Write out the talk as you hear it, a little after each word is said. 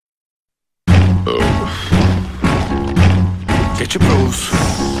Get your brews,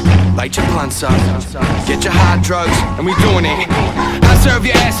 light your blunts up, get your hot drugs, and we doing it. I serve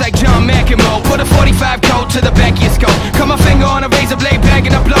your ass like John McEnroe. Put a 45 coat to the back of your skull. Cut my finger on a razor blade,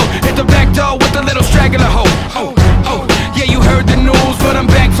 bagging up low. Hit the back door with a little straggler hoe. Oh, oh, yeah, you heard the news, but I'm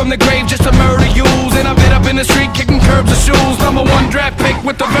back from the grave just to murder yous. And I've been up in the street kicking curbs and shoes. #1 draft pick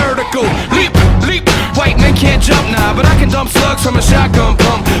with the vertical leap, leap. White men can't jump now, but I can dump slugs from a shotgun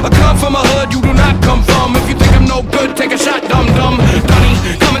pump. I come from a hood you do not come from. If you think I'm no good, take a shot, dum-dum. Dunny,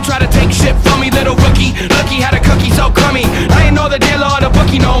 come and try to take shit from me, little rookie. Lucky had a cookie so crummy. I ain't know the dealer or the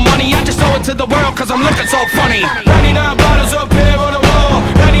bookie, no money. I just owe it to the world cause I'm looking so funny. 99 bottles up here on the wall,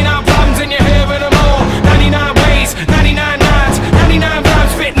 99 problems in your head with them all. 99 ways, 99 nines, 99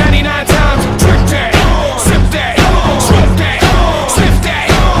 vibes fit 99 times. Drink that, sip that, smoke that, sniff that,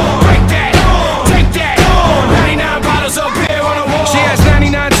 break that, take that. 99 bottles up here on the wall. She has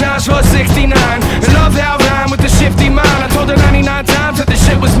 99 times for 69. And love how I rhyme with the shifty mind. I told her 99 times that the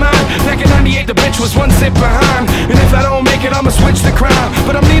shit was mine. Back in 98 the bitch was one sip behind. And if I don't make it I'ma switch the crime.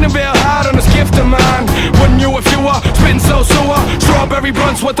 But I'm leaning real hard on this gift of mine. Wouldn't you if you were spitting so sewer? Strawberry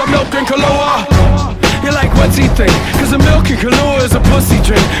blunts with the milk and Kahlua. You're like, what's he think? Cause the milk and Kahlua is a pussy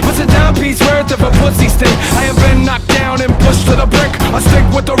drink. What's a dime piece worth of a pussy stink? I have been knocked down and pushed to the brink. I stick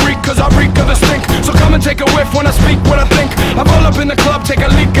with the reek cause I reek of the stink. So come and take a whiff when I speak what I think. I roll up in the club, take a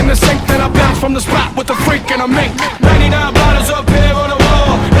leak in the sink. Then I bounce from the spot with a freak and a mink. 99 bottles up here on the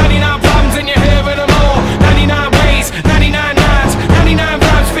wall, 99 problems in your head with them all. 99 ways, 99 nines, 99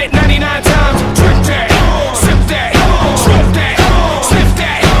 vibes fit 99 times. Drink that, sip that, smoke that, sniff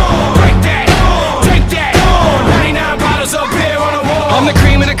that, break that, take that. 99 bottles up here on the wall. I'm the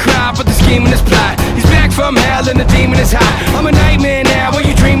cream of the crop, but the scheme in this plot. He's back from hell and the demon is hot. I'm a nightmare now, are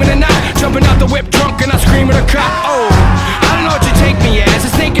you dreaming or not? Jumping out the whip drunk and I scream at a cop. Oh, I don't know what you take me as. A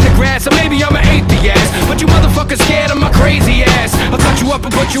snake in the grass, or maybe I'm an atheist. But you motherfuckers scared of my crazy ass. I'll cut you up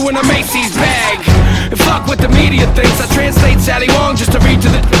and put you in a Macy's bag. And fuck what the media thinks. I translate Sally Wong just to read to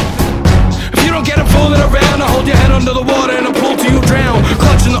the... If you don't get him fooling around, I'll hold your head under the water and I'll pull till you drown.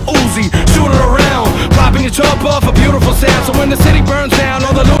 Clutching the Uzi, shooting around, popping your top off a beautiful sound. So when the city burns down,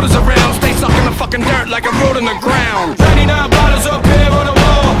 all the looters around stay sucking the fucking dirt like a root in the ground. 99 bottles up here on the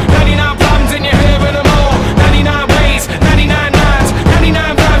wall, 99 problems in your head with them all. 99 ways, 99 nines,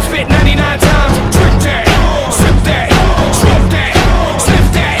 99 vibes fit 99 times. Drink that, sip that, smoke that, sniff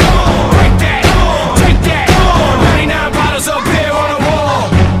that, break that, take that. 99 bottles up here on the wall.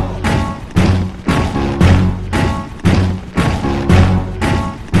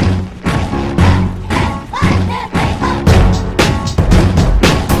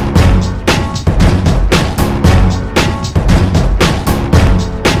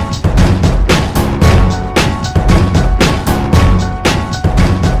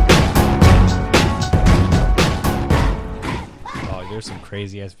 Some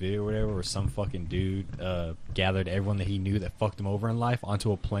crazy ass video or whatever where some fucking dude gathered everyone that he knew that fucked him over in life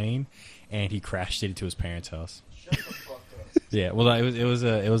onto a plane and he crashed it into his parents' house. Shut the fuck up. Yeah, well it was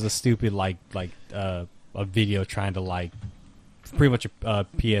a stupid a video trying to like pretty much a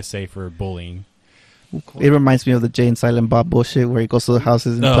PSA for bullying. It reminds me of the Jay and Silent Bob bullshit where he goes to the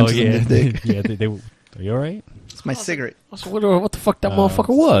houses and punches them in the dick. Yeah, they are you alright? It's my cigarette. What the fuck that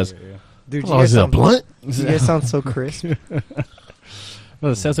motherfucker was? Yeah. Dude, Oh, is it a blunt? You guys sound so crisp. No,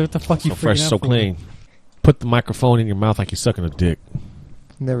 it says what the fuck you So fresh, freaking so out for? clean. Put the microphone in your mouth like you're sucking a dick.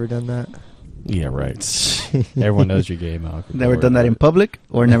 Never done that. Yeah, right. Everyone knows you're gay, Malcolm. Never done that in public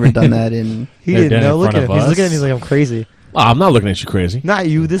or never done that in... He Never didn't done it know. in Look front at him. of He's us? looking at me like I'm crazy. Oh, I'm not looking at you crazy. Not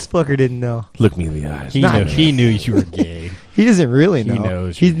you. This fucker didn't know. Look me in the eyes. He knew you were gay. He doesn't really know. He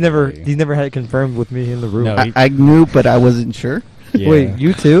knows He's you're never. gay. He's never had it confirmed with me in the room. No, I knew, but I wasn't sure. Yeah. Wait,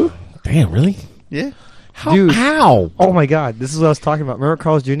 you too? Damn, really? Yeah. Dude. How? Oh my God, this is what I was talking about. Remember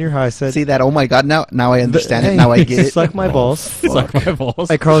Carl's Jr. How I said, See that? Oh my God! Now I understand it. Now I get it. Suck my balls. Suck my balls.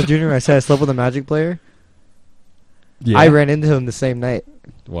 Like Carl's Jr. I said I slept with a Magic player. Yeah. I ran into him the same night.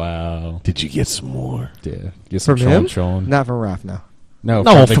 Wow. Did you get some more? Yeah. Get some From him? Tron. Not from Raph, no. No,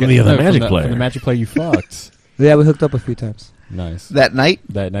 No, from the other no, Magic from player. From the Magic player you fucked. Yeah, we hooked up a few times. Nice. That night?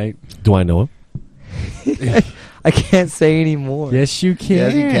 That night? Do I know him? I can't say anymore. Yes, you can.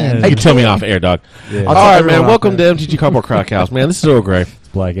 Yes, you can. You can tell me off air, dog. Yeah. I'll All tell right, everyone man. off Welcome air. to MTG Cardboard Crack House, man. This is Earl Grey. It's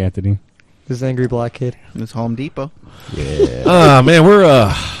Black Anthony. This angry black kid. It's Home Depot. Yeah. Man,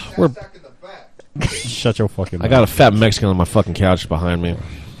 we're. Shut your fucking mouth. I got a fat Mexican on my fucking couch behind me.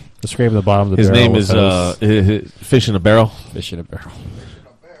 The scrape at the bottom of the His barrel. name is Fish in a Barrel. Fish in a barrel.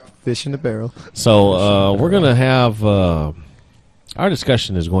 Fish in the barrel. So we're gonna have our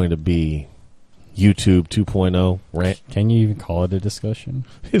discussion is going to be YouTube 2.0 rant. Can you even call it a discussion?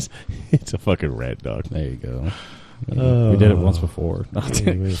 It's a fucking rant, dog. There you go. We did it once before.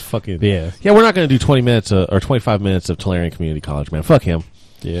 Fucking Yeah. Yeah, we're not going to do 20 minutes or 25 minutes of Tolarian Community College, man. Fuck him.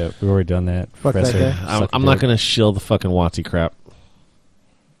 Yeah, we've already done that. Fuck that guy. I'm not going to shill the fucking Watsy crap.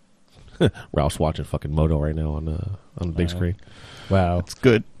 Ralph's watching fucking Moto right now on the big screen. Wow. It's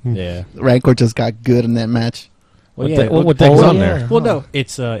good. Yeah. Rancor just got good in that match. Well, What deck's on there? Well, no,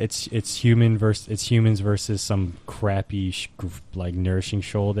 it's humans versus some crappy like nourishing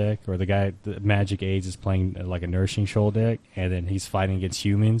shoal deck, or the Magic Aids is playing like a nourishing shoal deck, and then he's fighting against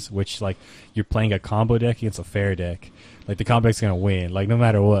humans, which like you're playing a combo deck against a fair deck. Like the combo deck's gonna win, like no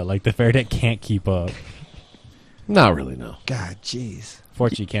matter what. Like the fair deck can't keep up. Not really, no. God, jeez.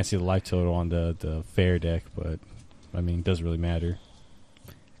 Fortunately, you can't see the life total on the fair deck, but I mean, it doesn't really matter.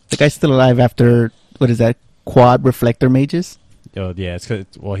 The guy's still alive after, what is that, quad reflector mages? Oh yeah, it's 'cause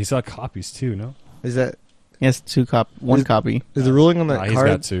he saw copies too. No, Is that He has one copy. is the ruling on that he's card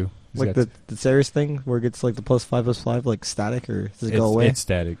got two. He's like got the Ceres thing where it gets like the +5/+5 like static, or does it it's, go away? It's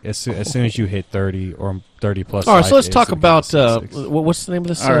static. As soon as you hit 30 or 30 plus. All right, so let's life, talk it's about gonna be 6. what's the name of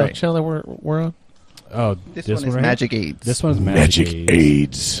this All right. channel that we're on? Oh, This one is right here? Magic Aids. This one's Magic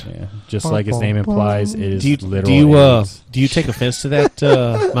Aids. Yeah, just like its name implies, it is literal AIDS. Do you take offense to that,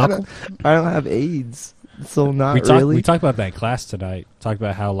 Malcolm? I don't have AIDS, so not we really. talked about that in class tonight. Talked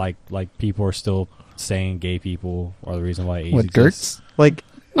about how like people are still saying gay people are the reason why AIDS What, exists. Gertz? like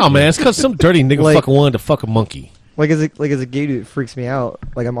No, man, it's because some dirty nigga Like- fucking wanted to fuck a monkey. as a gay dude, it freaks me out.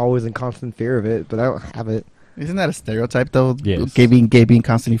 Like I'm always in constant fear of it, but I don't have it. Isn't that a stereotype, though? Yes. Gay being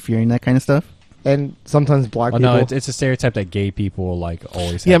constantly fearing that kind of stuff? And sometimes black Oh, people. no, it's a stereotype that gay people like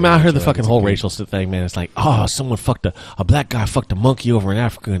always. Yeah, have man, I AIDS, heard the right? fucking It's whole a racial thing, man. It's like, oh, someone fucked a black guy fucked a monkey over in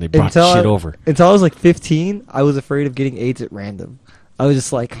Africa and they brought Until the shit I- over. Until I was like 15, I was afraid of getting AIDS at random. I was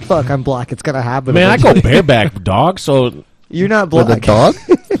just like, "Fuck, I'm black. It's gonna happen." Man, I go eventually." bareback, dog. So, You're not With black. a dog?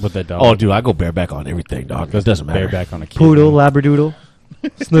 with the dog. oh, dude, I go bareback on everything, dog. It doesn't matter. bareback on a kid. Poodle, Labradoodle,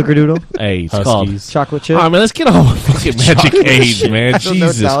 Snickerdoodle, Hey, it's called. Huskies. chocolate chip. All right, man, let's get on fucking Magic AIDS, man. I don't know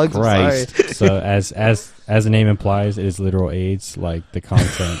Jesus Alex, I'm Christ. So as the name implies, it is literal AIDS. Like the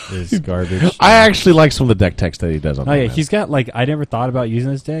content is garbage. I actually like some of the deck text that he does on Oh that, yeah, man. he's got like I never thought about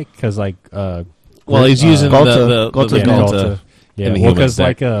using this deck because like Well, he's using Galta. the yeah, Galta. Galta. Yeah, in the well, humans because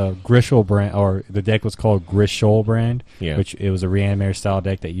deck. like Grishol brand or the deck was called Grishol brand, Yeah. which it was a reanimator style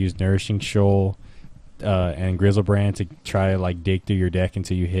deck that used Nourishing Shoal and Grizzle brand to try to like dig through your deck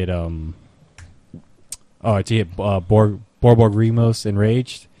until you hit Borborg Remos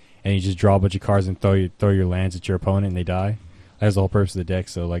Enraged, and you just draw a bunch of cards and throw your lands at your opponent and they die. That's the whole purpose of the deck.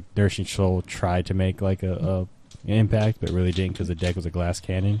 So like Nourishing Shoal tried to make like an impact, but really didn't because the deck was a glass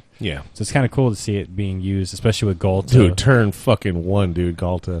cannon. Yeah. So it's kind of cool to see it being used, especially with Galta. Dude, turn fucking 1, dude,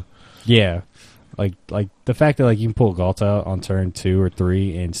 Galta. Yeah, like the fact that like you can pull Galta out on turn 2 or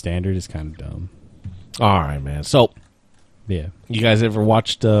 3 in standard is kind of dumb. All right, man. So, Yeah, you guys ever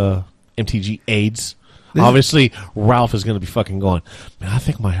watched MTG AIDS? Obviously, Ralph is going to be fucking going, man, I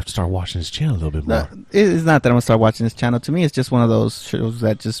think I might have to start watching this channel a little bit more. No, it's not that I'm going to start watching this channel. To me, it's just one of those shows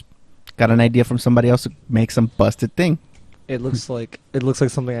that just got an idea from somebody else to make some busted thing. It looks like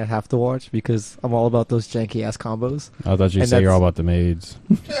something I have to watch because I'm all about those janky ass combos. I thought you'd And say you're that's- all about the maids.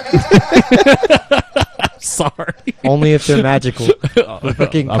 Sorry. Only if they're magical. The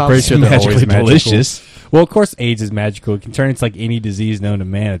fucking I'm pretty sure combos- they're always Magically magical. delicious. Well, of course, AIDS is magical. It can turn into like any disease known to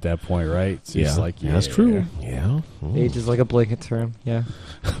man at that point, right? So it's like, that's true. Yeah. Ooh. Age is like a blanket term. Yeah.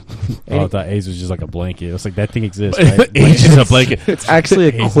 Oh, I thought AIDS was just like a blanket. It's like that thing exists, right? AIDS is a blanket. It's actually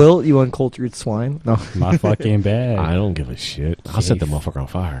a AIDS. quilt, you uncultured swine. No. My fucking bad. I don't give a shit. I'll set the motherfucker on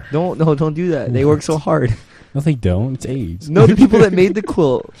fire. Don't do that. They work so hard. No, they don't. It's AIDS. No, the people that made the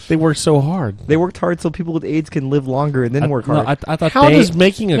quilt, They work so hard. they worked hard so people with AIDS can live longer and then work No, hard. I thought How they, does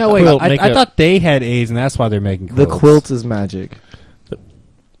making a no, wait, quilt I make thought they had AIDS, and that's why they're making The quilts. quilt is magic.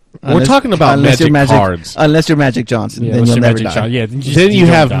 We're talking about unless you're magic cards. Unless you're Magic Johnson, Yeah, then unless you'll you're never Magic die. Johnson. Yeah, Then you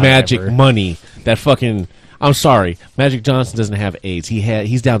don't have die magic ever. money. That fucking. I'm sorry, Magic Johnson doesn't have AIDS.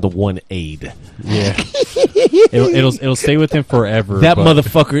 He's down to 1 aid. Yeah, it'll stay with him forever. That but-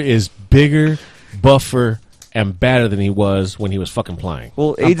 motherfucker is bigger, buffer, and badder than he was when he was fucking playing.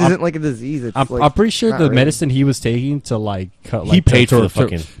 Well, AIDS isn't like a disease. It's I'm pretty sure not the really. medicine he was taking to like cut. He Like, paid to- for the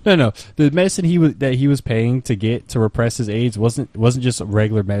to- fucking- No, the medicine he was paying to get to repress his AIDS wasn't just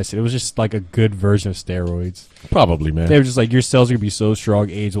regular medicine. It was just like a good version of steroids. Probably, man. They were just like, your cells are gonna be so strong,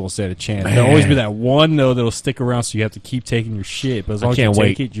 AIDS won't stand a chance. There'll always be that one though that'll stick around, so you have to keep taking your shit. But as long I as you can't take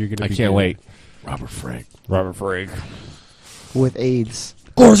wait. it, you're gonna. I be can't good. wait. Robert Frank. Robert Frank. with AIDS.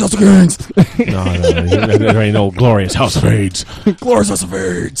 Glorious House of AIDS. No, there ain't no glorious House of AIDS. Glorious House of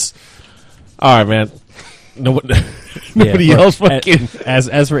AIDS. All right, man. Nobody Yeah, else fucking. As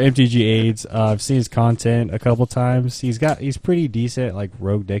for MTG AIDS, I've seen his content a couple times. He's pretty decent at, like,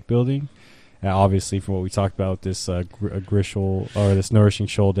 rogue deck building. Obviously, from what we talked about, this Grishol or this Nourishing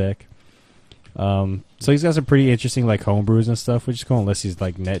Shoal deck. So he's got some pretty interesting like homebrews and stuff, which is cool unless he's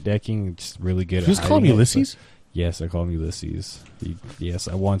like net decking. Just really good. Who's at calling hiding it, Ulysses? but- Yes, I call him Ulysses. Yes,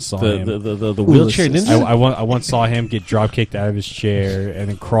 I once saw him. The wheelchair ninja. I once saw him get drop kicked out of his chair and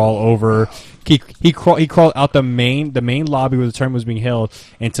then crawl over. He crawled out the main lobby where the tournament was being held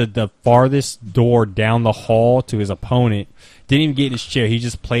into the farthest door down the hall to his opponent. Didn't even get in his chair. He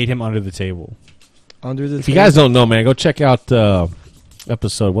just played him under the table. Under the If you guys don't know, man, go check out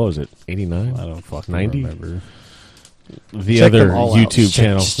episode. What was it? 89. I don't fucking 90? remember. The Check other them all out. YouTube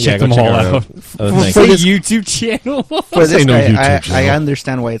channel. Check go them all our out. other thing. For the YouTube channel. For Say this no guy, YouTube I channel.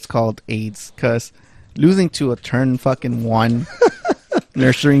 understand why it's called AIDS, because losing to a turn fucking one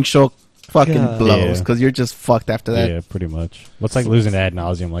nurturing show fucking God. blows, Yeah. because you're just fucked after that. Yeah, pretty much. What's like losing ad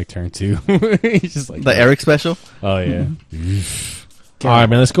nauseum like turn 2? He's just like The Eric special. Oh yeah. All right,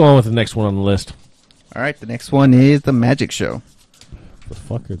 man. Let's go on with the next one on the list. All right, the next one is the Magic Show. The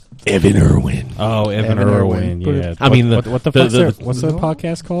fucker. Evan Irwin. Oh, Evan Evan Irwin. Irwin. Yeah. I mean, what the the- fuck's the- their- the- what's the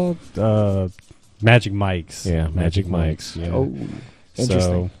podcast called? Magic Mics. Yeah, Magic Mics. Yeah. Oh, So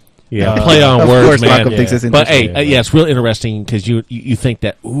interesting. Yeah, Uh, play on Of words, course, man. Malcolm thinks it's But interesting. hey, yeah, it's real interesting because you think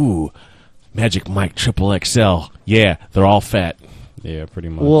that Magic Mike Triple XL. Yeah, they're all fat. yeah, pretty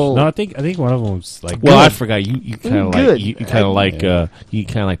much. Well- no, I think one of them's like. Well, I good. forgot you kind of Good. like you kind of like Yeah. you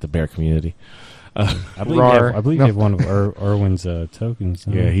kind of like the bear community. I believe Rar. I believe No. you have one of Irwin's tokens.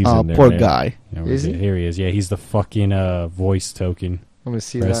 huh? Yeah, he's Oh, in there. poor man. guy. Yeah, Is he? Here he is. Yeah, he's the fucking voice token I'm gonna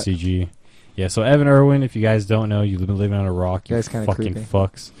see for that. SCG. Yeah, so Evan Irwin, if you guys don't know, you've been living on a rock. You Guy's kinda fucking creepy.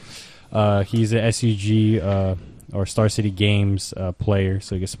 fucks. He's a SCG or Star City Games player,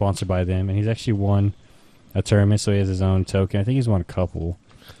 so he gets sponsored by them, and he's actually won a tournament, so he has his own token. I think he's won a couple.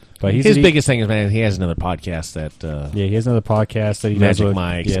 But His biggest thing is, man, he has another podcast that yeah, he has another podcast that he Magic does with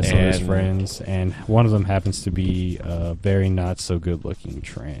Mike's some of his and- friends, and one of them happens to be a very not so good looking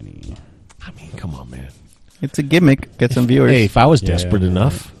tranny. I mean, come on, man. It's a gimmick. Get some viewers. Hey, if I was Yeah. desperate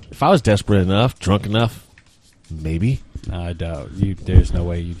enough, drunk enough, maybe. I doubt you. There's no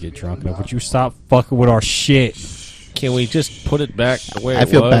way you get drunk enough. Would you stop fucking with our shit? Can we just put it back the way I it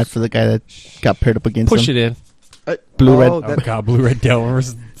feel was? bad for the guy that got paired up against Push him. it in. Blue red. Oh god, Blue Red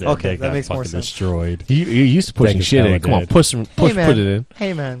Delvers. Okay, that got makes more fucking sense. destroyed. You used to pushing Deck is shit in. hella Come on, dead. push Hey, put man. it in.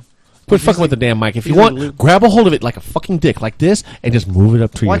 Hey man, Quit fucking with the damn mic. If you these are want, loop- grab a hold of it like a fucking dick, like this, and just move it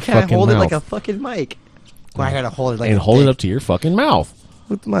up to why your can't I fucking hold mouth. it like a fucking mic? Why I gotta hold it like and a hold dick? it up to your fucking mouth,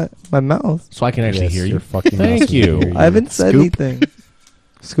 with my mouth? so I can actually Yes, hear you. your fucking Thank mouse can you. hear you. I haven't said Scoop. anything.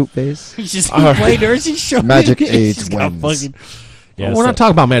 Scoop face. He's just All right. playing nursing show. Magic He's AIDS got wins. fucking- Yeah, We're so- not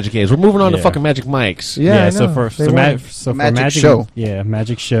talking about Magic Aids. We're moving on to Yeah. fucking Magic Mics. Yeah, I so know. for They so, won. for Magic Magic Show. Yeah,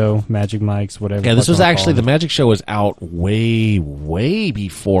 Magic Show, Magic Mics, whatever. Yeah, the this fuck was you wanna actually call the Magic Show was out way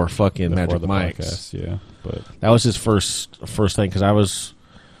before fucking it, before Magic the Mics. podcast, yeah, but That was his first thing because I was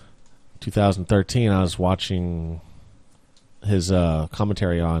 2013. I was watching his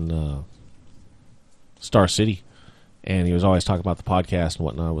commentary on Star City, and he was always talking about the podcast and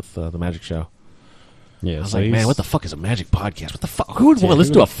whatnot with the Magic Show. yeah. I was so like, he's- man, what the fuck is a Magic podcast? What the fuck? Who would Yeah, want to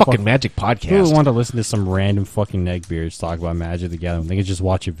listen who to a the fuck- fucking Magic Who would podcast? want to listen to some random fucking neckbeards talk about Magic the Gathering? They could just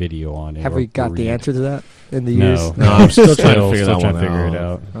watch a video on it. Have or we got the read. answer to that in the No, years? No, I'm still trying to figure still that trying one to figure out.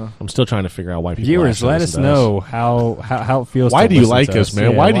 it out. I'm still trying to figure out why people. Viewers, actually let us listen to know how it feels. Why to do you listen like to us,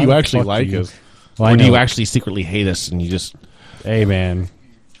 man? Yeah, why do you the actually fuck like do you- us? Well, I Or do you know- actually secretly hate us and you just? Hey man,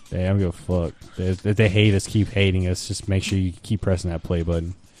 hey, I'm gonna fuck. If they hate us, keep hating us. Just make sure you keep pressing that play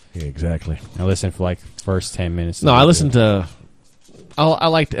button Yeah, exactly. and listen for like first 10 minutes. No, I listened to. I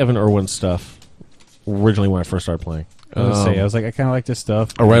liked Evan Irwin's stuff originally when I first started playing. I was like, I kind of like this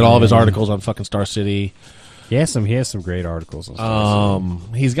stuff. I read all of his And articles on fucking Star City. He has some great articles on Star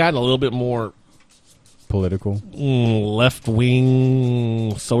City. He's gotten a little bit more Political. left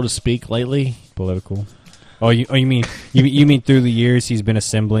wing, so to speak, lately. Political. Oh, you mean you mean through the years he's been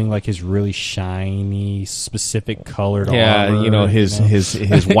assembling like his really shiny, specific colored Yeah, armor, you know his you know?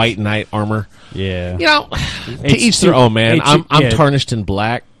 his white knight armor. Yeah. You know, to It's each their too- own, man. it's I'm too- yeah. tarnished in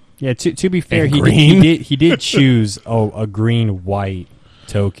black. Yeah, to be fair, And he green. did choose a green white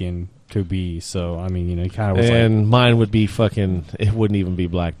token to be. So I mean, you know, he kind of was And mine would be fucking. It wouldn't even be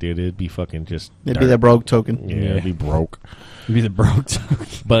black, dude. It'd be fucking just. It'd dirt. be the brogue token. Yeah, Yeah. it'd be broke. like be the broke token.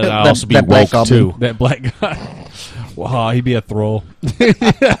 But I'd That- also be that black woke goblin. too. That black guy. Wow, he'd be a troll.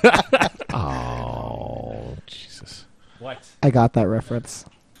 Oh, Jesus! I got that reference.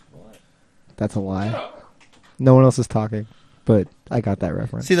 That's a lie. No one else is talking. but I got that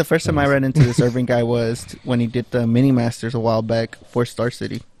reference. See, the first time I ran into this Irving guy was when he did the mini masters a while back for Star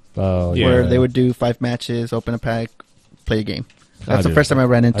City, Oh, Yeah. where they would do 5 matches, open a pack, play a game. That's the did. first time I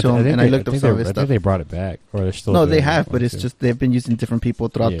ran into him, and I looked up some of his I stuff. think they brought it back, or they're still. No, doing they it. have, but One, it's two. just they've been using different people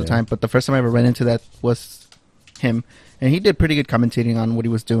throughout the Yeah. time. But the first time I ever ran into that was him, and he did pretty good commentating on what he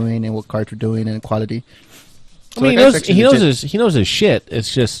was doing and what cards were doing and quality. I mean, he knows his shit.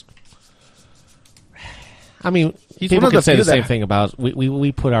 It's just, I mean, He's people one of can the say the few same that- thing about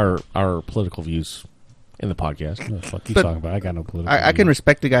we put our political views in the podcast. What the fuck you But talking about? I got no political. I can views.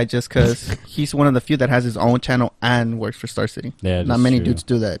 respect the guy just because he's one of the few that has his own channel and works for Star City. Yeah, Not that's many true. dudes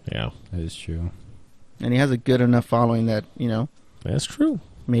do that, Yeah, That is true. and he has a good enough following that that's true.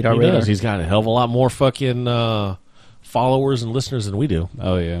 made He our radar. does. He's got a hell of a lot more fucking followers and listeners than we do.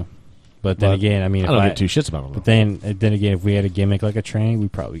 Oh yeah, but then But again, I mean, I if don't give two shits about him. But then again, if we had a gimmick like a train,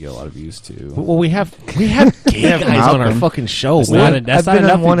 we'd probably get a lot of views too. Well, we have gay guys on our Malcolm. fucking show, That's man. not, that's I've not been on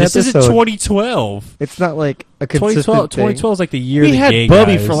enough. one This isn't episode. 2012. It's not like a consistent 2012 is like the year We the had gay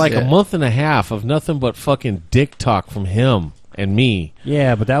Bubby guys. for like Yeah. a month and a half of nothing but fucking dick talk from him and me.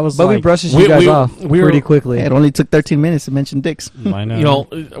 Yeah, but that was Bubby like, brushes we- you guys we- off we were- pretty quickly. It only took 13 minutes to mention dicks. I know. You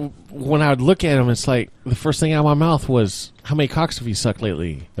know, when I would look at him, it's like the first thing out of my mouth was, "How many cocks have you sucked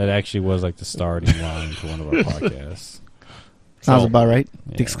lately?" that actually was like the starting line to one of our podcasts. Sounds So- about right.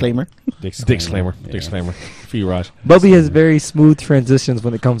 Yeah. Disclaimer. Disclaimer. Yeah. Disclaimer. For you, Raj. Bubby has very smooth transitions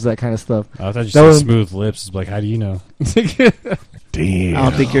when it comes to that kind of stuff. I thought you That said was- smooth lips. It's like, how do you know? Damn. I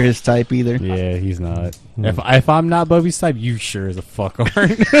don't think you're his type either. Yeah, he's not. If I'm not Bubby's type, you sure as the fuck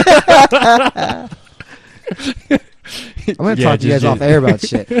aren't. I'm gonna talk to you guys off air about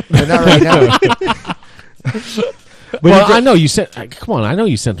shit, but not right now. Well, I know you sent. Come on, I know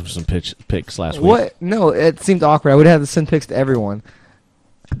you sent him some pics last week. What? No, it seemed awkward. I would have to send pics to everyone.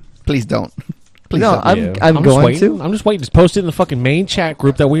 Please don't. Please No, don't. I'm Yeah. I'm just going waiting. to. I'm just waiting to post it in the fucking main chat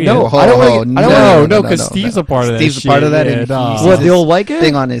group that we No, in. I don't wanna get- I don't wanna- No, because Steve's a part of that. Steve's a shit. part of that, Yeah, and nah. he's What, his the old white guy?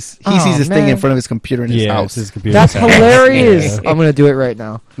 thing on his. He Oh, sees his thing man. in front of his computer in his Yeah, house. it's his computer. That's house. hilarious. Yeah. I'm gonna do it right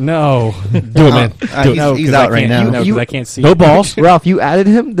now. No, Do it, man. Do it. no, he's 'cause out I right can't- now. No, 'cause You- I can't see. No it. balls. Ralph, you added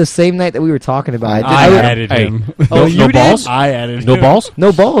him the same night that we were talking about it. I I did. added Hey. him. Oh, you no did? balls? I added No him. balls.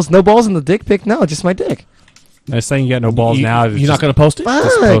 No balls in the dick pic. No, just my dick. I was saying you got no balls now. You're not going to post it.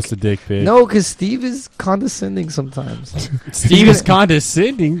 Just Fuck. post a dick pic. No, because Steve is condescending sometimes. Steve is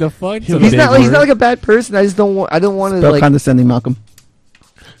condescending. The fuck? he's not like a bad person. I just don't want. I don't want to Spell like condescending, Malcolm.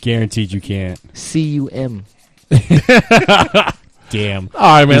 Guaranteed you can't. cum. Damn. All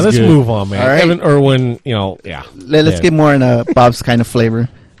right, man. He's Let's good. move on, man. All right. Evan Irwin. Yeah. Let's Yeah. get more in Bob's kind of flavor.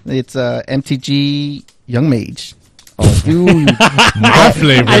 It's MTG Young Mage. Oh, dude, My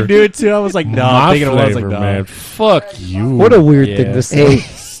flavor. I knew it too. I was like, no. I'm My thinking it was like, flavor, no. man. Fuck you. what a weird Yeah. thing to say.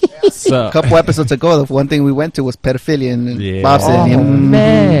 Hey, So, a couple episodes ago, the one thing we went to was pedophilia, and Yeah. Bob said, Oh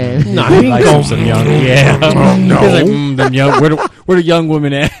man, Nah, he didn't like go. some young. Yeah. no. He's like, them young. Where the young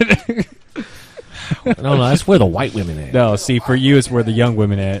women at? No, that's where the white women at. No, see, for you, it's where the young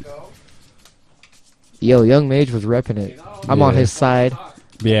women at. yo, Young Mage was repping it. I'm on Yeah. his side.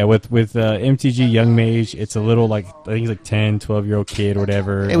 Yeah, with MTG Young Mage, it's a little like I think he's like 10, 12-year-old kid or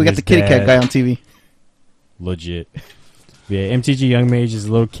whatever. hey, we and got his the kitty cat dad- guy on TV. Legit. Yeah, MTG Young Mage is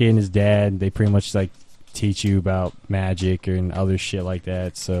a little kid and his dad. They pretty much like teach you about magic and other shit like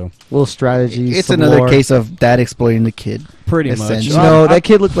that. So Little strategies. It's some another lore. case of dad exploiting the kid. pretty much. Essentially. No, that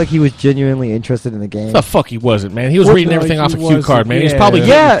kid looked like he was genuinely interested in the game. The fuck he wasn't, man. He was Well, reading no, everything he off a cue wasn't, card, man. He was yeah. probably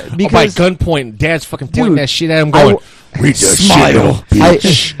Yeah, getting because- by gunpoint. Dad's fucking pointing Dude, that shit at him, I going, w- "Read that Smile,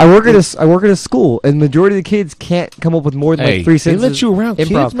 shit." I work at a school, and majority of the kids can't come up with more than Hey, like 3 they sentences. let you around,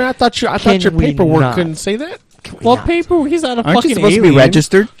 improv. kids, man. I thought your Can we paperwork not? couldn't say that. well, paper. He's not a Aren't fucking you supposed to alien. be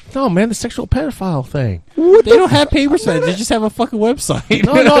registered? No, man, the sexual pedophile thing. They don't have paper sites. They just have a fucking website.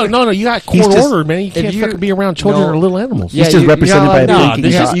 No. You got He's court just- order, man. You can't you- fucking be around children no. or little animals. Yeah, He's just you're not represented by allowed a to- Nah, blinking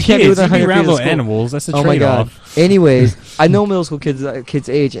there's you cat. just you can't kids. do it You be 100 around feet of little school. animals. That's a Oh my god. trade-off. Anyways, I know middle school kids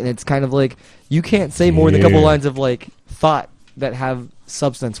age, and it's kind of like you can't say more than a couple Yeah. lines of like thought that have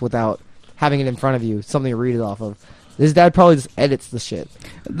substance without having it in front of you, something to read it off of. His dad probably just edits the shit.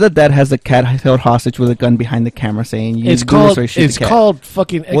 The dad has the cat held hostage with a gun behind the camera, saying, "You It's do this called or shoot the cat."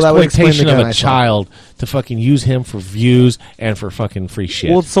 fucking Well, that would explain exploitation the of gun a I saw. child to fucking use him for views and for fucking free shit.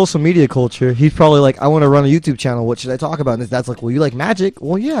 Well, it's social media culture. He's probably like, I want to run a YouTube channel. What should I talk about? And his dad's like, well, you like magic?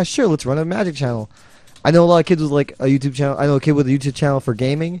 Well, yeah, sure. Let's run a magic channel. I know a lot of kids with like a YouTube channel. I know a kid with a YouTube channel for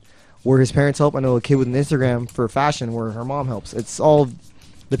gaming where his parents help. I know a kid with an Instagram for fashion where her mom helps. It's all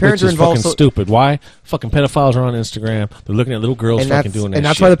The parents Which are is involved. fucking So, stupid. Why? Fucking pedophiles are on Instagram. They're looking at little girls and fucking that's, doing that and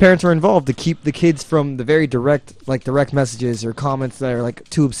that's shit. why the parents are involved to keep the kids from the very direct messages or comments that are like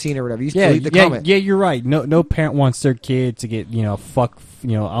too obscene or whatever. You Yeah, delete the yeah, comment. yeah. You're right. No parent wants their kid to get fuck. I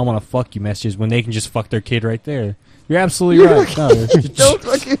want to fuck you messages when they can just fuck their kid right there. You're absolutely You're right. No, Don't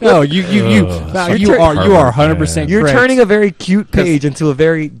fucking- no, you Ugh. you You're are pervert, 100% You're correct. turning a very cute page into a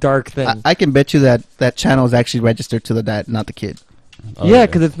very dark thing. I can bet you that channel is actually registered to the dad, not the kid. Oh, yeah,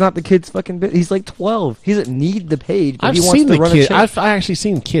 because it's not the kid's fucking bit. He's like 12. He doesn't need the page, but I've he wants seen to the run a kids. channel. I've actually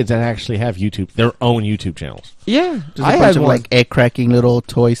seen kids that actually have their own YouTube channels. Yeah, There's I a bunch had of one. like egg cracking little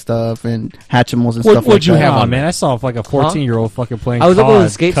toy stuff and Hatchimals and What- stuff what'd like you that. have Oh on man, I saw like a 14-year-old fucking playing. I was COD, uploading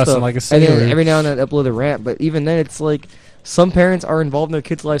skate cussing stuff, like a and sailor. then every now and then I'd upload a rant. But even then, it's like some parents are involved in their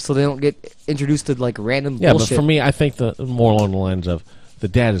kids' life, so they don't get introduced to like random Yeah, bullshit. but for me, I think the more along the lines of the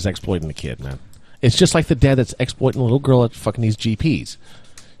dad is exploiting the kid, man. It's just like the dad that's exploiting the little girl at fucking these GPs.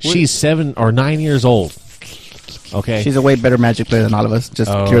 She's 7 or 9 years old. Okay, She's a way better Magic player than all of us.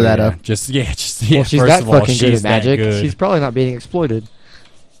 Just Oh, clear that yeah. up. well, she's First that of all, fucking good she's at that magic. good. She's probably not being exploited.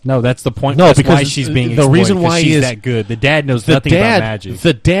 No, that's the point. No, That's because why she's being the exploited, reason 'cause why she's is that good. The dad knows the nothing about dad. magic.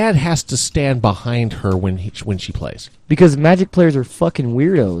 The dad has to stand behind her when she plays. Because magic players are fucking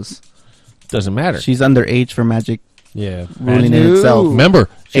weirdos. Doesn't matter. She's underage for Magic Yeah, ruling magic. in itself. Remember,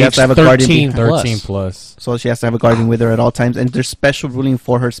 She age has to have a guardian 13 plus. 13 plus. So she has to have a guardian with her at all times, and there's special ruling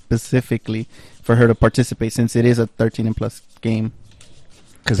for her specifically for her to participate, since it is a 13 and plus game.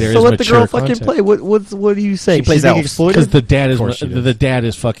 Because there So is let the girl mature fucking content. play. What are you saying? She plays She's being elves. exploited. Because the dad Of course she does. the dad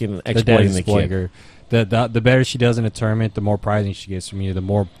is fucking The dad exploiting is the exploiting kid. her. The better she does in a tournament, the more prizing she gets from you, the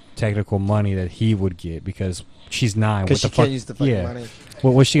more technical money that he would get because she's 9. Because What she the fuck? can't use the fucking yeah. money.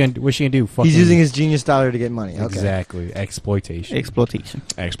 What's she gonna do? Fucking He's using his genius dollar to get money. Okay. exactly exploitation. Exploitation.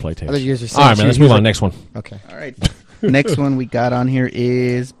 Exploitation. I thought you guys were saying All right, man. she Let's was move on. using- Next one. Okay. All right. Next one we got on here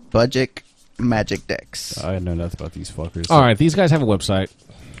is Budget Magic Decks. I know nothing about these fuckers. All right, these guys have a website.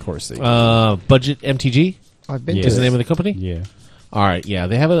 of course they. Budget MTG I've been Yeah. to is the this. name of the company. yeah. All right, yeah,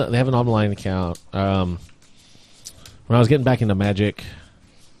 they have an online account. When I was getting back into Magic,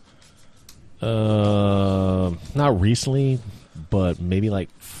 not recently, but maybe like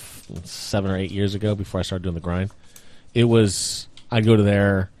 7 or 8 years ago, before I started doing the grind, I'd go to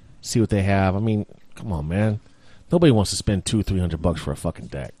there, see what they have. I mean, come on, man, nobody wants to spend $200-300 for a fucking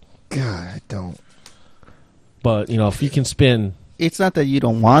deck. God, I don't. But if you can spend, It's not that you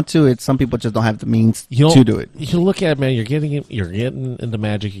don't want to; it's some people just don't have the means you don't, to do it. You look at it, man. You're getting into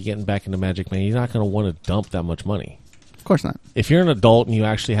Magic. You're getting back into Magic, man. You're not going to want to dump that much money. Of course not. If you're an adult and you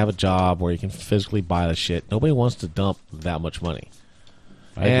actually have a job where you can physically buy the shit, nobody wants to dump that much money.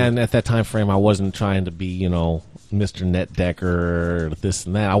 And at that time frame, I wasn't trying to be, Mr. Net Decker or this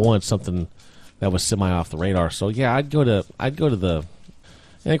and that. I wanted something that was semi off the radar. So yeah, I'd go to the,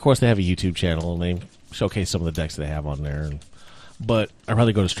 and of course they have a YouTube channel and they showcase some of the decks they have on there. But I'd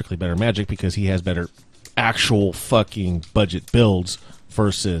rather go to Strictly Better Magic because he has better actual fucking budget builds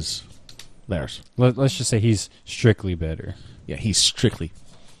versus theirs. Let's just say he's strictly better. Yeah, he's strictly.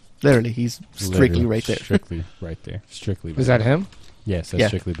 Literally, he's strictly Literally, right there. Strictly right there. Strictly. Is better. that him? Yes, that's Yeah.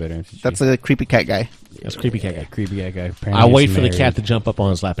 strictly better. MTG. That's a creepy cat guy. That's creepy cat guy. creepy guy. I Apparently wait he's for the married. cat to jump up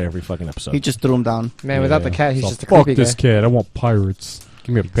on his lap every fucking episode. He just threw him down. Man, without the Yeah. cat, he's So just a fuck creepy this guy. cat. I want pirates.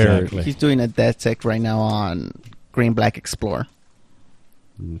 Give me a parrot. Exactly. He's doing a death tech right now on Green Black Explore,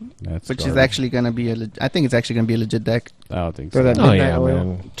 That's which is garbage. actually going to be I think it's actually going to be a legit deck. I don't think Throw so. that Oh Midnight yeah, Oil.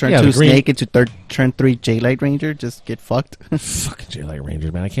 man. Turn yeah, 2 the green- Snake into turn 3 J-Light Ranger. Just get fucked. Fucking J-Light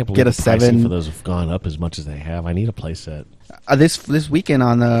Rangers, man. I can't believe Get a the pricing 7. for those have gone up as much as they have. I need a playset. This weekend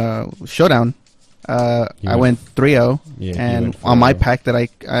on Showdown, I went 3-0, Yeah, you and went on my 4-0. pack that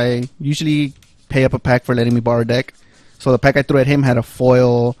I usually pay up a pack for letting me borrow a deck. So the pack I threw at him had a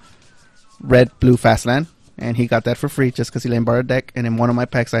foil red blue fast land, and he got that for free just because he let me borrow a deck. And in one of my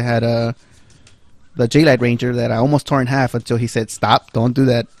packs, I had the J-Light Ranger that I almost tore in half until he said, "Stop! Don't do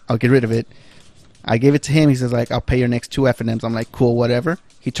that. I'll get rid of it." I gave it to him. He says, "Like, I'll pay your next 2 F&Ms." I'm like, "Cool, whatever."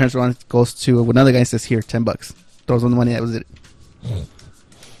 He turns around, goes to another guy, and says, "Here, $10." Throws on the money. That was it.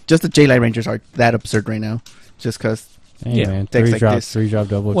 Just the J-Light Rangers are that absurd right now, just because. Hey, Yeah, man, decks three like drop, this. 3 drop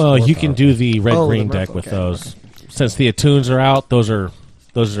double. Well, explore you can power. do the red Oh, green the deck Murph, with okay, those. Since the attunes are out, those are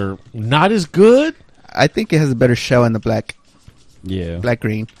not as good. I think it has a better shell in the black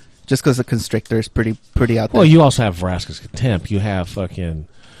green, just because the constrictor is pretty out there. Well, you also have Vraska's Contempt. You have fucking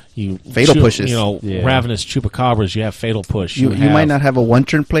Fatal pushes. Yeah. Ravenous Chupacabras. You have Fatal Push. you have, might not have a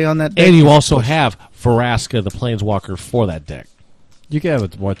 1-turn play on that deck. and you also have Vraska, the Planeswalker, for that deck. You can have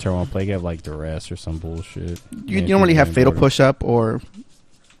a one turn one play. You can have like duress or some bullshit. You don't really have Fatal Push up, or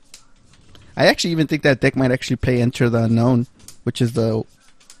I actually even think that deck might actually play Enter the Unknown, which is the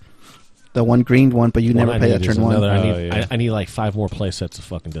the one green one, but you What never I play need that is turn one. another- Oh, yeah. I need like 5 more play sets to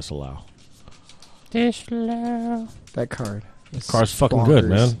fucking disallow. That card. is Car's fucking good, bonkers.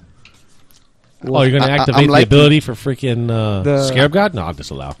 man. Well, Oh, you're gonna I'm activate the liking- ability for freaking The- Scarab God? No, I'll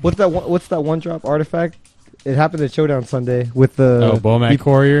disallow. What's that? What's that one drop artifact? It happened at Showdown Sunday with the. Oh, Bomac you-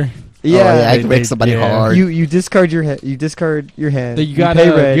 Courier. Yeah, activate somebody yeah. hard. you discard your hand. You discard your hand. You got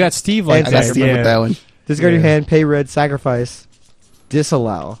pay red. you got Steve and like I that. got Steve with that one. discard your Yeah. hand. Pay red. Sacrifice.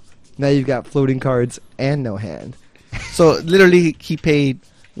 Disallow. Now you've got floating cards and no hand. So literally, he paid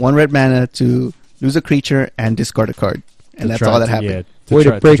 1 red mana to lose a creature and discard a card, and that's all that happened. Yeah, Way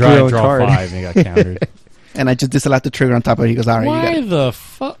to break try your and own draw card. 5 and he got countered. And I just disallowed the trigger on top of it. He goes, all right, you got Why it. the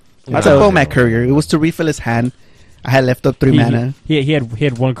fuck? That's So- a Bomac Courier. It was to refill his hand. I had left up 3 mana. He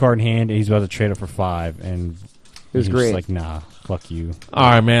had 1 card in hand and he's about to trade up for 5 and It was he great. Just like, nah, fuck you. All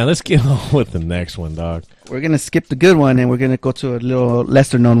right, man. Let's get on with the next one, dog. We're going to skip the good one, and we're going to go to a little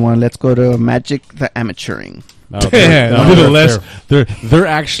lesser-known one. Let's go to Magic the Amateuring. No, They're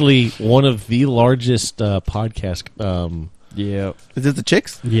actually one of the largest podcast. Yeah. Is it the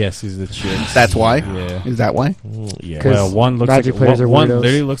chicks? Yes, he's the chick. That's why? Yeah. Is that why? Yeah. 'Cause Well, one looks Magic like players are one weirdos.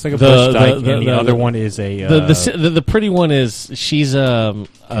 literally looks like a The- bush dyke, the- and the the- other one is a The pretty one is she's Can't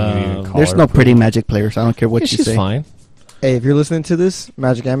even call There's her no pretty pretty. Magic players. I don't care what you she's say. fine. Hey, if you're listening to this,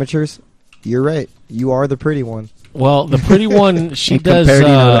 Magic Amateurs, you're right. You are the pretty one. Well, the pretty one she In does.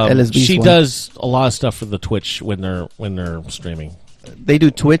 comparison to the LSB's She one. does a lot of stuff for the Twitch when they're streaming. They do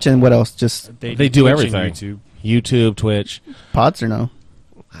Twitch and what else? Just They do Twitch and everything. YouTube. YouTube, Twitch. pods or no?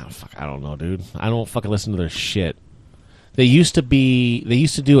 I don't know, dude. I don't fucking listen to their shit. They used to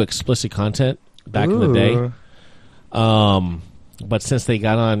do explicit content back in the day. Ooh. But since they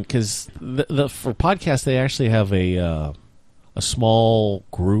got on, because for podcasts they actually have a small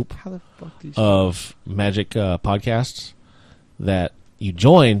group How the fuck did you... of Magic podcasts that you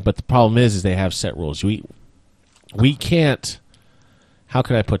join. But the problem is they have set rules. We can't. How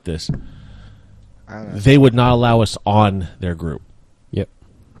can I put this? I don't know. They would not allow us on their group. Yep.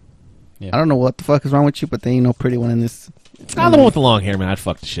 I don't know what the fuck is wrong with you, but there ain't no pretty one in this. It's not the one with the long hair, man. I'd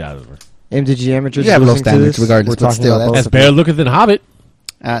fuck the shit out of her. MTG Amateurs, You have low listening to standards this? regardless, We're but talking still, about That's both of better them. looking than Hobbit.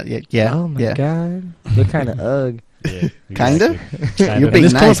 Yeah. Oh my yeah. god, they're kind of ugh. Yeah, Kinda? Kinda. You're being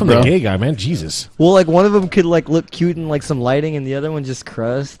This coming nice, from bro. the gay guy, man. Jesus. Well, like one of them could like look cute in like some lighting, and the other one just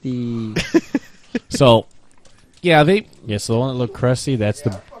crusty. So, yeah, they. Yeah, so the one that looked crusty, that's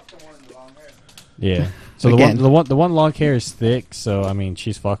the. Yeah. So Again. the one long hair is thick, so I mean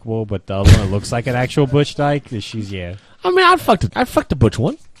she's fuckable. But the other one that looks like an actual bush dyke, she's I mean, I'd fuck the butch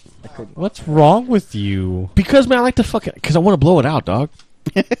one What's wrong with you? because, man, I like to fuck it because I want to blow it out, dog.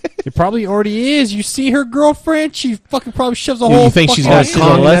 It probably already is. You see her girlfriend? She fucking probably shoves a You whole. think she's fucking got she's a a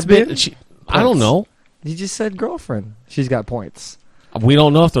con in that lesbian? bit? I don't know. You just said girlfriend. She's got points. We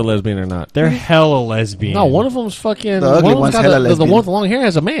don't know if they're lesbian or not. They're hella lesbian. No, one of them's fucking. The ugly one of one's them's got hella the one lesbian. with the long hair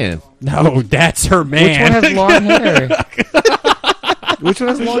has a man. No, that's her man. Which one has long hair? Which one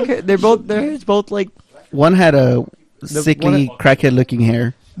has long hair? Their hair's both like. One had a sickly, crackhead-looking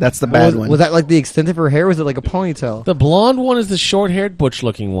hair. That's the bad one. Was that like the extent of her hair? Or was it like a ponytail? The blonde one is the short-haired,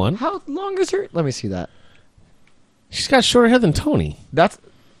 butch-looking one. How long is her? Let me see that. She's got shorter hair than Tony. That's,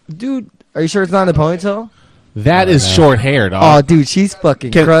 dude. Are you sure it's not in a ponytail? That is no. short hair, dog. Oh, dude, she's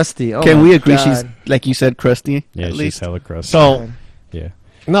fucking Can- crusty. Oh Can my we agree God. she's, like you said, crusty? Yeah, at she's least. hella crusty. So yeah.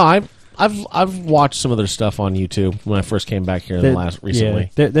 no, I've watched some of their stuff on YouTube when I first came back here recently.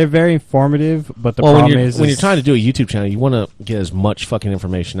 Yeah, they're very informative, but the Well, problem when is you're trying to do a YouTube channel, you want to get as much fucking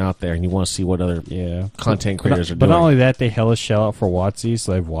information out there, and you want to see what other yeah content creators are But doing. not only that, they hella shell out for WotC,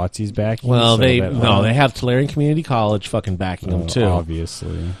 so they have WotC's backing. well, so they that, have Tulare Community College fucking backing them too.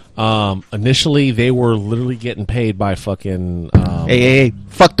 Obviously, Initially, they were literally getting paid by fucking. Hey,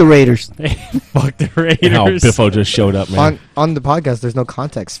 fuck the Raiders. fuck the Raiders. How Biffo just showed up, man. On the podcast, there's no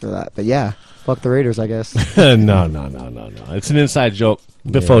context for that, but yeah, fuck the Raiders, I guess. No. It's an inside joke.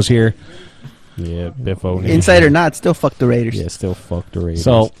 Biffo's here. Yeah, Biffo. Inside or not, still fuck the Raiders. Yeah, still fuck the Raiders.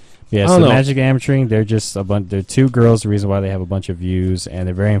 So, yeah, I so don't know. Magic Amateuring, they're just a bunch. They're two girls. The reason why they have a bunch of views, and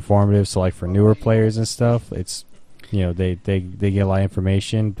they're very informative. So, like for newer players and stuff, it's they get a lot of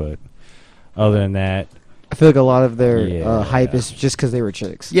information. But other than that, I feel like a lot of their Yeah. hype is just because they were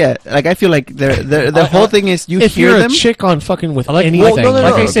chicks. Yeah, like I feel like the whole thing is you if hear you're them. a chick on fucking with like, anything, no, no,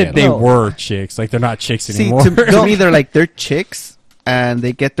 like I no, said, they no. were chicks. Like they're not chicks See, anymore. to me, they're chicks, and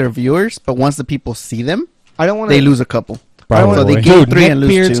they get their viewers. But once the people see them, I don't want they to. lose a couple. Probably. So they Dude, gain 3 and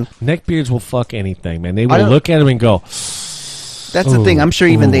lose 2. neckbeards will fuck anything, man. They I will don't- look at him and go, That's the thing. I'm sure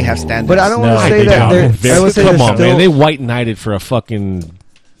even they have standards. But I don't want No, to say they that don't. they're. Very- I would say come they're on, still, man. They white knighted for a fucking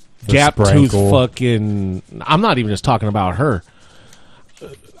gap tooth sprinkle. fucking. I'm not even just talking about her.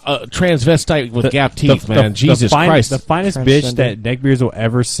 transvestite with gap teeth, man. Jesus Christ. The finest Transgender. bitch that neckbeards will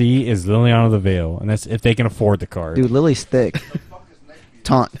ever see is Liliana the Veil, and that's if they can afford the card. Dude, Lily's thick.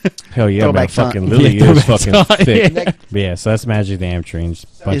 Taunt. Hell yeah, man. Throwback Fucking taunt. Lily Yeah, is throwback fucking taunt. thick. But yeah, so that's Magic the Hamstring.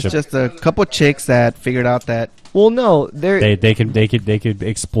 It's just a couple chicks that figured out that Well, no, they're they could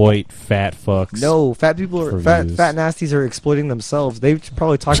exploit fat fucks. no fat people For are fat. views. Fat nasties are exploiting themselves. They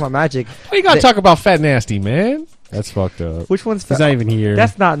probably talk about Magic. Why you gotta talk about Fat Nasty, man? That's fucked up. Which one's He's fat? not even here.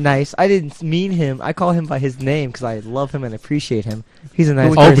 That's not nice. I didn't mean him. I call him by his name because I love him and appreciate him. He's a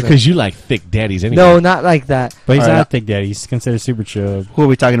nice Oh, person. because you like thick daddies anyway. No, not like that. but he's Alright. not a thick daddy. He's considered super chub. who are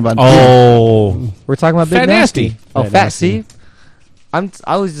we talking about? Oh. We're talking about Fat Big Nasty. Nasty. Oh, Fat Fat Nasty. C.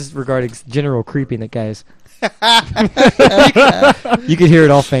 I was just regarding general creeping at guys. You could hear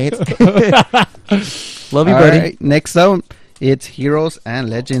it all faint. Love you, All buddy. right, next up, it's Heroes and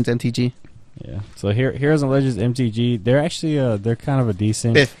Legends MTG. Yeah. So Heroes and Legends MTG, they're actually they're kind of a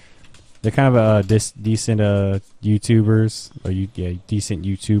decent. Biff. They're kind of a decent YouTubers decent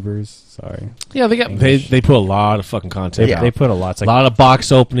YouTubers. Sorry. Yeah, they English. put a lot of fucking content. They, out. they put a lot. It's a like, lot of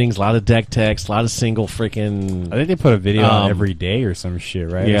box openings, a lot of deck text, a lot of single freaking. I think they put a video out Um, every day or some shit,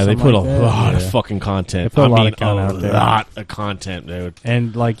 right? Or Yeah, they something put like a that. lot of Yeah. fucking content. They put a I lot mean, of content out there. lot of content, dude.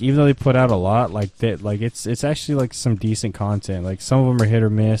 And like, even though they put out a lot, like that, like it's actually like some decent content. Like some of them are hit or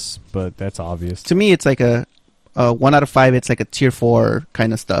miss, but that's obvious. To me, it's like a 1 out of 5. It's like a tier 4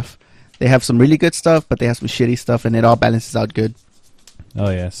 kind of stuff. They have some really good stuff, but they have some shitty stuff, and it all balances out good. Oh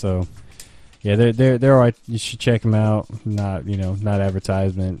yeah, so yeah, they're alright. You should check them out. Not not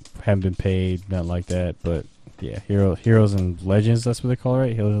advertisement. Haven't been paid. Nothing like that. But yeah, Heroes and Legends. That's what they call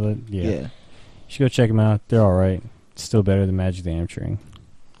it, right? Yeah. You should go check them out. They're all right. Still better than Magic the Hamstring.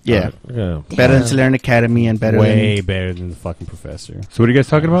 Yeah, Yeah. better than Yeah. Solarian Academy and better Way than better than the fucking Professor. So what are you guys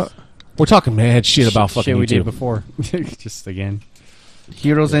talking about? We're talking mad shit about fucking shit we did YouTube. before. Just again.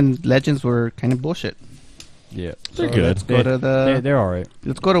 Heroes and Legends were kind of bullshit. Yeah, They're So good. Let's go to they're all right.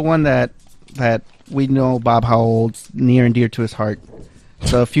 let's go to one that we know Bob how holds near and dear to his heart.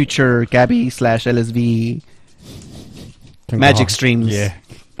 The future Gabby / LSV Magic streams. Yeah,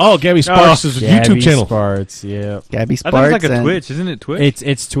 Oh, Gabby Sparks' is a Gabby YouTube channel. Sparks. Yeah. Gabby I Sparks. thought it was like a and Twitch, isn't it? Twitch.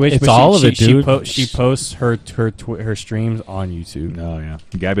 It's Twitch. It's but all of it, dude. She posts her streams on YouTube. Oh yeah,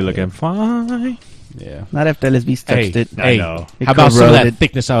 Gabby looking fine. Yeah. Not after LSV's touched Hey, it. I hey, know. It how about some of that corroded.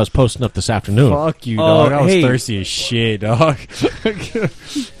 thickness I was posting up this afternoon? Fuck you, Oh, dog. I was hey. thirsty as shit, dog.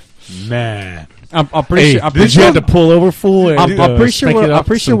 Man, I'm pretty Hey, sure. did you have to pull over, fool? and, I'm pretty sure. spank it I'm up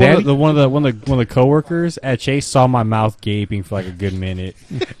pretty some sure daddy? one of the coworkers at Chase saw my mouth gaping for like a good minute.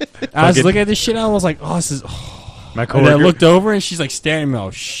 I was Fucking- looking at this shit. And I was like, "Oh, this is." my And then I coworker. looked over and she's like staring at me.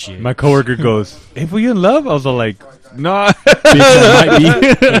 Oh shit! My coworker goes, "Hey, were you in love?" I was all like, "No." Bitch, that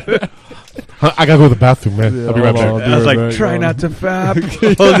might be. I gotta go to the bathroom, man. I'll be right Hold back. on. I was right like, back, "Try bro." not to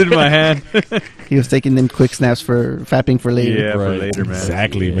fap." Hold it in my hand. He was taking them quick snaps for fapping for later. Yeah, for Right. later, man.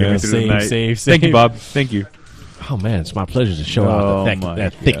 Exactly, Get man. me through the Save, night. save, Thank you, save. Bob. Thank you. Oh man, it's my pleasure to show Oh, out my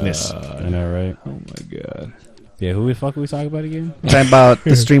that thickness. I know, right? Oh my god. Yeah, who the fuck are we talking about again? Talking about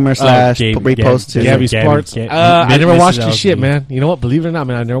the streamer slash Gabe- repost to Gabby Gabby- Sparks. Gabby- I never Mrs. watched his LSV. shit, man. You know what? Believe it or not,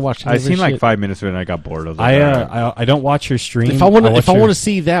 man, I never watched. any I of his seen like shit. 5 minutes of it and I got bored. I was like, alright. I don't watch her stream. If I want watch to her-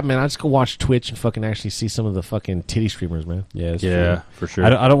 see that, man, I just go watch Twitch and fucking actually see some of the fucking titty streamers, man. Yeah, it's Yeah, true. for sure.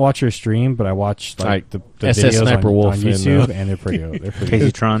 I don't watch her stream, but I watch like Like the SS videos Sniper on, Wolf on and, YouTube, and they're pretty good. They're pretty Casey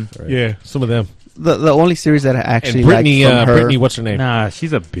good. Tron. Right. Yeah, some of them. the only series that I actually And Brittany, liked from her. Brittany, what's her name? Nah,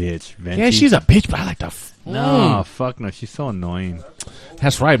 she's a bitch. Venti. Yeah, she's a bitch, but I like the. No, fuck no. She's so annoying.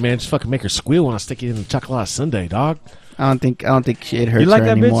 That's right, man. Just fucking make her squeal when I stick it in the chocolate sundae, dog. I don't think it hurts You like her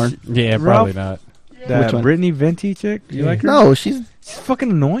that anymore. bitch? Yeah, Ralph? probably not. That Which one? Brittany Venti chick? You like her? No, she's She's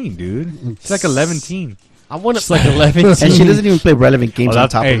fucking annoying, dude. She's like 11. I want It's like 11. and she doesn't even play relevant games on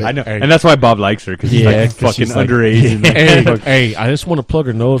top of it. I know. And that's why Bob likes her, because she's Yeah, like 'cause fucking she's like- underage. and hey, fuck- hey, I just want to plug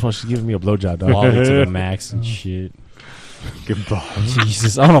her nose while she's giving me a blowjob, dog. Wally to the max and shit. Good Bob.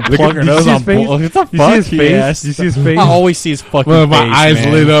 Jesus, I don't Look plug at- her did you nose see on his face? bull. What the You see fuck? his face? Yes. You see his face? I always see his fucking Well, my face, eyes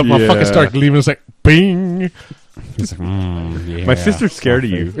man. lit up. My Yeah. fucking start leaving. It's like, bing. It's like, yeah, My sister's scared of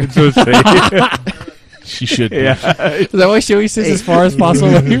my you. face. It's so safe. She should. Yeah. Is that why she always sits as far as possible?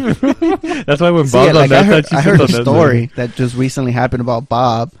 That's why when See, Bob's on like, that I heard, side, she I sits heard on a that story that just recently happened about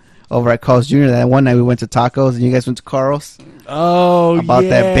Bob over at Carl's Jr. That one night we went to tacos and you guys went to Carl's Oh, about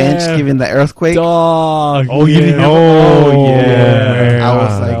that bench giving the earthquake. dog. Oh, you didn't know? Oh, yeah. man. I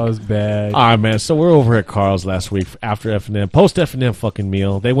was like- that was bad. All right, man. So we're over at Carl's last week after F&M, post F&M fucking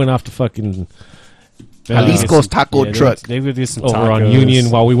meal. They went off to fucking Jalisco's taco truck. They would do some over tacos. on Union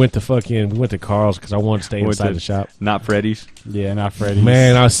while we went to Carl's because I wanted to stay Went inside to- the shop. Not Freddy's. Yeah, not Freddy's.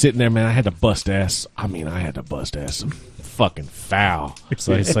 Man, I was sitting there, man. I had to bust ass. I mean, I had to bust ass some fucking foul.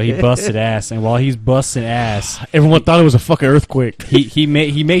 So he busted ass, and while he's busting ass, Everyone thought it was a fucking earthquake. he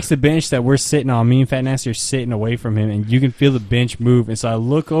makes the bench that we're sitting on. Me and Fat Nasty are sitting away from him, and you can feel the bench move. And so I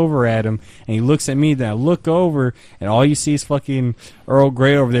look over at him, and he looks at me. Then I look over, and all you see is fucking Earl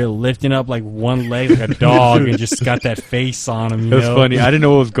Grey over there lifting up like one leg like a dog, and just got that face on him. You That's know? funny. I didn't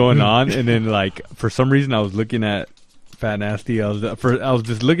know what was going on, and then like for some reason I was looking at Fat Nasty. I was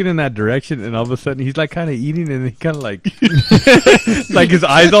just looking in that direction, and all of a sudden he's like kind of eating, and he kind of like like his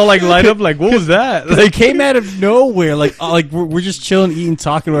eyes all like light up. Like, what was that? Like, it came out of nowhere. Like we're just chilling, eating,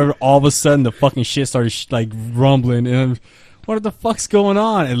 talking, whatever. All of a sudden, the fucking shit started like rumbling, and I'm, what the fuck's going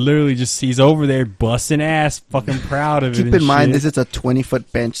on? And literally, just he's over there busting ass, fucking proud of it. Keep and in mind, shit. this is a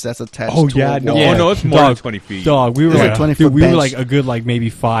 20-foot bench that's attached Oh to yeah, a no, wall. Yeah. no, it's more Dog, than 20 feet. Dog, we were It's a like 20-foot we were bench. like a good like maybe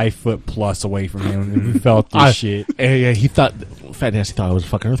 5 foot plus away from him, and we felt this shit. Yeah, he thought Fat Nasty thought it was a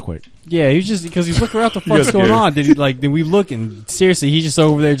fucking earthquake. Yeah, he was just because he's looking around. What the fuck's Yes, going yes. on? Then we look, and seriously, he's just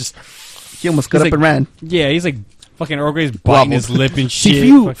over there, just He almost got He's up like- and ran. yeah, he's like fucking Earl Grey's biting his lip and shit. See,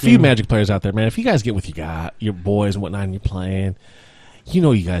 few fucking- Magic players out there, man. If you guys get with your boys and whatnot, and you're playing, you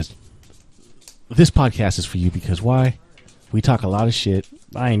know, you guys. This podcast is for you because why? We talk a lot of shit.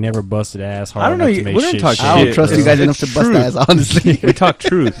 I ain't never busted ass hard I don't know, enough to we make don't shit talk shit. I don't shit. trust you It's- guys enough it's to bust true. ass, honestly. We talk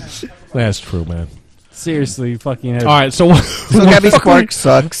truth. That's true, man. Seriously, fucking. All right, so So Gabby Sparks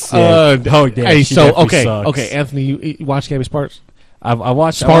sucks. Oh, yeah, hey, she so definitely sucks. okay, Anthony, you watch Gabby Sparks? I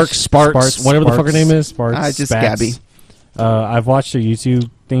watched Sparks, whatever the fuck her name is. Sparks, Just Spats. Gabby. I've watched her YouTube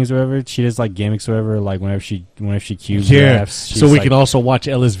things, or whatever. She does like gimmicks, or whatever. Like whenever she cubes Yeah, drafts, she's so we like, can also watch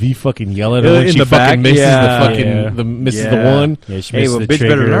LSV fucking yell at her when In she the back, fucking misses yeah. the fucking Yeah. misses the Yeah. one. Yeah, she Hey, misses well, the bitch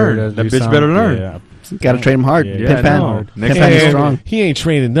better trigger learn. to That do bitch something. better learn. Yeah. Got to train him hard. Yeah, Pimp I pan. know. Next Pimp pan is time- strong. He ain't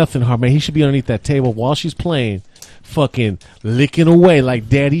training nothing hard, man. He should be underneath that table while she's playing, fucking licking away like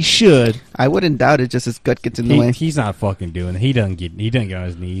daddy should. I wouldn't doubt it. Just his gut gets in the way. He's not fucking doing it. He doesn't get on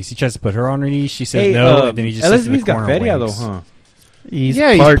his knees. He tries to put her on her knees. She says Hey, no, and then he just sits in the LSV's got corner and Feria though, winks. huh? He's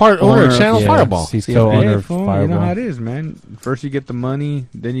He's part owner of Channel Fireball. He's Yeah. co-owner Hey, of fool, Fireball. you know how it is, man. First you get the money,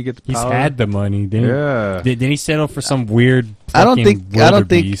 then you get the He's power. had the money. Then Yeah. Then he settled for some weird. I don't fucking think- I don't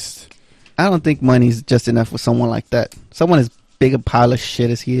think- wildebeest. I don't think money's just enough for someone like that. Someone as big a pile of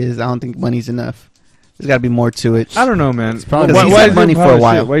shit as he is, I don't think money's enough. There's got to be more to it. I don't know, man. probably- Why He's is had he money pile for a of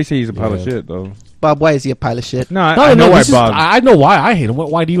while. shit? Why do you say he's a pile of Yeah. shit, though? Bob, why is he a pile of shit? No, I know why this is- Bob. I know why I hate him.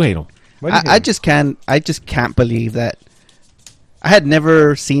 Why do you hate him? Why do you I hate just can't. I just can't believe that. I had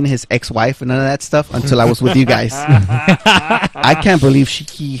never seen his ex-wife and none of that stuff until I was with you guys. I can't believe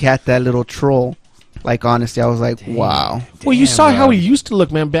he had that little troll. Like honestly, I was like, wow. Well, you saw how he used to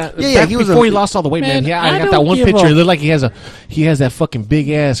look, man. Back, Yeah, back he was before a- he lost all the weight, man. Man, Yeah, I I got don't that one give picture. a- It looked like he has that fucking big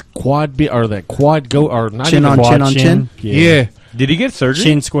ass quad or that quad go or not Chin even on quad chin on chin? Yeah. Did he get surgery?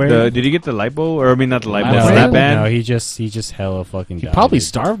 Chin square? Did he get the lipo? Or I mean, not the lipo, No, snap band? No, he just hella fucking. He died, probably dude.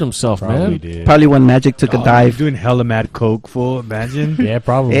 starved himself, Probably man. did. Probably when Magic took a Oh, dive. he's doing hella mad coke, full. Imagine. Yeah,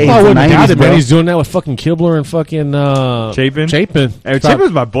 probably. Hey, Oh, I he's wouldn't the doubt 90s, it, man. bro. He's doing that with fucking Kibler and fucking Chapin? Chapin. Hey,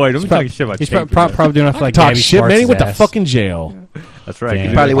 Chapin's my boy. Don't be talking shit about He's Chapin. probably doing it for like Talk Gabby shit, man. He Sparks' went to ass. fucking jail. That's right. Damn.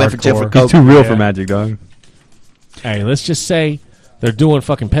 He's Probably went for jail for Hardcore. coke. too real Yeah. for Magic, dog. Hey, let's just say they're doing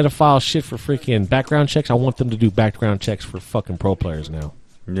fucking pedophile shit for freaking background checks. I want them to do background checks for fucking pro players now.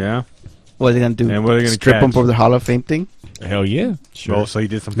 Yeah. What are they gonna do? And what are they gonna Strip him catch? for the Hall of Fame thing? Hell yeah. Oh, so he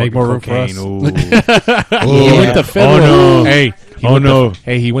did some Make fucking more room for cocaine. us. Ooh. He went to federal. Oh, no. Hey. He Oh, went no. To,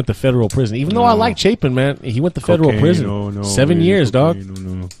 hey, he went to federal prison. Even though I like Chapin, man, he went to federal Cocaine, prison. no, no, 7 baby, years, dog. cocaine,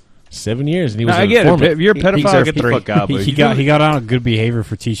 no, no. 7 years, and he No, was I an get it. informant. If you're a He pedophile, deserved get the three. fuck out. He, but he you got do- he got on good behavior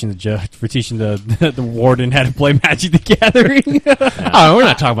for teaching the judge for teaching the the warden how to play Magic the Gathering. Oh, we're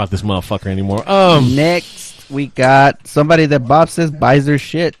not talking about this motherfucker anymore. Next, we got somebody that Bob says buys their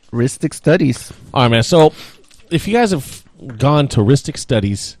shit. Ristic Studies. All right, man. So, if you guys have gone to Ristic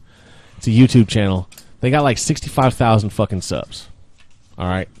Studies, it's a YouTube channel. They got like 65,000 fucking subs. All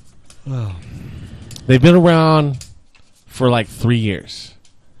right. They've been around for like 3 years,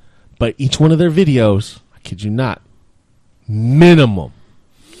 but each one of their videos, I kid you not, minimum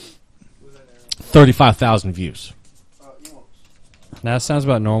 35,000 views. Now that sounds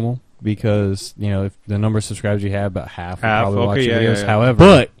about normal because if the number of subscribers you have, about half will Half, probably okay, watch your yeah, videos. yeah, yeah. However,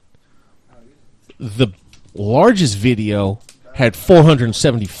 But the largest video had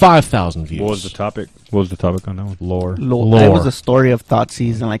 475,000 views. What was the topic? What was the topic on that one? lore. Lore. It was a story of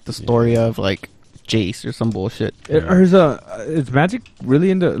Thoughtseize and like the story of like Jace or some bullshit. Is Magic really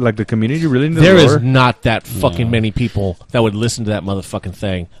into, like, the community really into There lore? is not that fucking No. many people that would listen to that motherfucking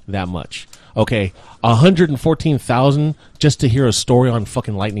thing that much. Okay, 114,000 just to hear a story on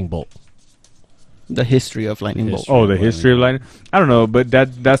fucking Lightning Bolt. The history of lightning bolt. Oh, the history of lightning. I don't know, but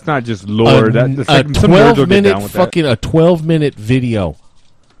that's not just lore. That's a like, some nerds will get down with that. a 12-minute video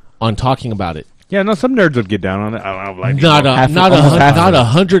on talking about it. Yeah, no, some nerds would get down on it. I don't know, like Not almost half of it.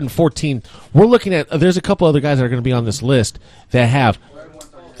 114. We're looking at. There's a couple other guys that are going to be on this list that have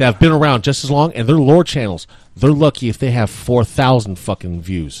been around just as long, and they're lore channels. They're lucky if they have 4,000 fucking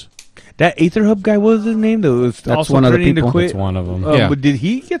views. that Aetherhub guy. What was his name? That was That's also one of the threatening to people. quit. That's one of them. Yeah. But did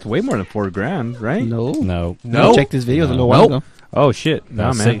he get way more than $4,000? Right? No. No. I checked his videos a little Nope. while ago. Oh shit!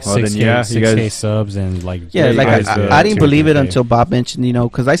 No, man. Well, then 6K, yeah, you 6K guys. subs and like Yeah, you like guys, I didn't 2K. believe it until Bob mentioned,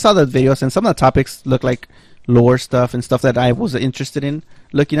 because I saw the videos and some of the topics look like lore stuff and stuff that I was interested in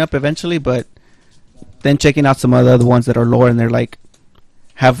looking up eventually, but then checking out some other ones that are lore and they're like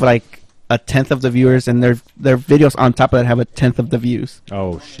have like a tenth of the viewers and their videos on top of that have a tenth of the views.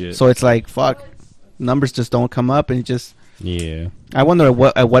 Oh shit! So it's like fuck, numbers just don't come up and it just. Yeah. I wonder at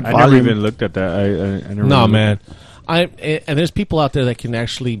what I never volume. even looked at that. I never. No, really man. And there's people out there that can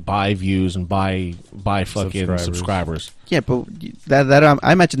actually buy views and buy fucking subscribers. Yeah, but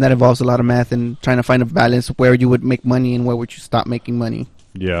I imagine that involves a lot of math and trying to find a balance where you would make money and where would you stop making money.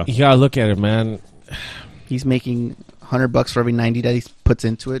 Yeah. You gotta look at it, man. He's making $100 for every 90 that he puts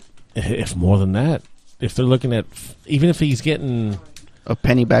into it. If more than that, if they're looking at, even if he's getting A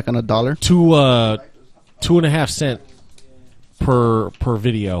penny back on a dollar. 2.5 cent per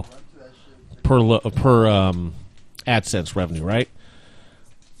video per AdSense revenue, right?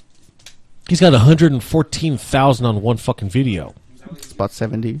 He's got 114,000 on one fucking video, It's about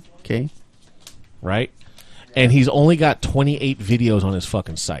 70K. right? And he's only got 28 videos on his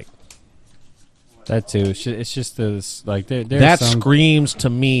fucking site. That too. It's just this like there's That some, screams to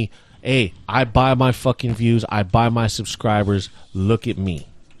me, hey, I buy my fucking views, I buy my subscribers, look at me.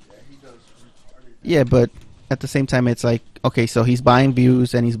 Yeah, but at the same time, it's like, okay, so he's buying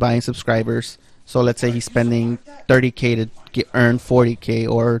views and he's buying subscribers. So let's say he's spending 30K to earn 40K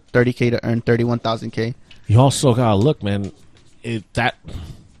or 30K to earn 31,000K. You also gotta look, man. That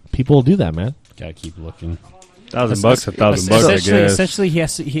people will do that, man. gotta keep looking. $1,000, $1,000, I guess. Essentially, he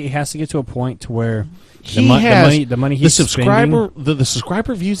has to get to a point to where He has the money the he's subscriber spending, the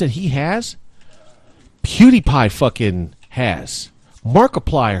subscriber views that he has. PewDiePie fucking has.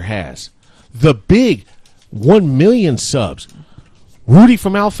 Markiplier has. The big 1 million subs. Rudy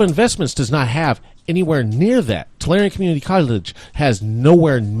from Alpha Investments does not have anywhere near that. Tulare Community College has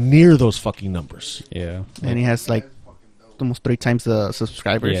nowhere near those fucking numbers. Yeah. And he has like almost 3 times the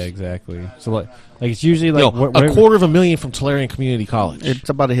subscribers. Yeah, exactly. So like it's usually like Yo, what- a 250,000 from Tulare Community College. It's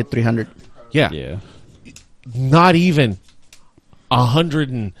about to hit 300. yeah. Yeah. Not even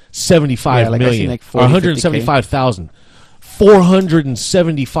 175 Yeah, like I million seen like or 175,000.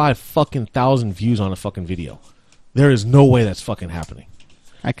 475 fucking thousand views on a fucking video. There is no way that's fucking happening.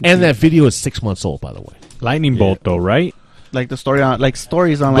 I can And see that video is 6 months old, by the way. Lightning bolt, though, right? like the story on like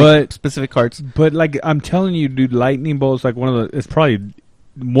stories on But- like specific cards. But like I'm telling you, dude, lightning bolt's like one of the. It's probably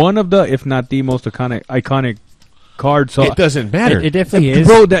one of the, if not the most iconic card. So It doesn't matter. It definitely is.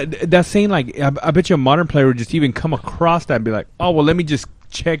 bro, that's saying like I bet you a modern player would just even come across that and be like, oh well, let me just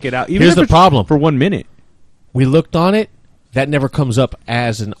check it out. Even Here's if the it's problem. for 1 minute. We looked on it. That never comes up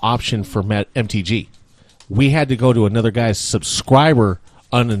as an option for MTG. We had to go to another guy's subscriber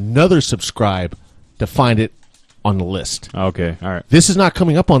on another subscribe to find it on the list. Okay, all right. This is not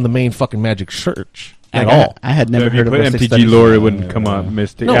coming up on the main fucking Magic search at Like, all. I had never if you heard of put Rustic MTG Studies. lore, it wouldn't come up.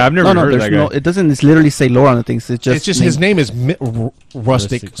 Mystic. No, yeah, I've never No, heard of there's that no. guy. It doesn't literally say lore on the things. It's just It's just his name is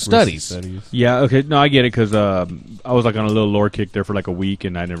Rustic Studies. Yeah, okay. No, I get it because I was like on a little lore kick there for like a week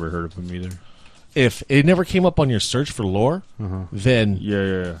and I never heard of him either. If it never came up on your search for lore, then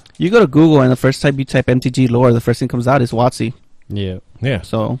Yeah. You go to Google and the first time you type MTG lore, the first thing comes out is WotC. Yeah. yeah.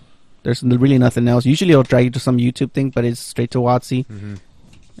 So there's really nothing else. Usually it'll drag you to some YouTube thing, but it's straight to WotC.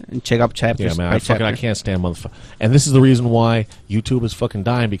 And check up chapters. Yeah, man, by I chapter. can't stand motherfucker. And this is the reason why YouTube is fucking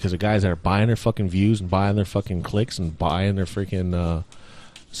dying, because of guys that are buying their fucking views and buying their fucking clicks and buying their freaking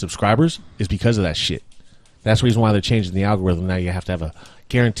subscribers is because of that shit. That's the reason why they're changing the algorithm. Now you have to have a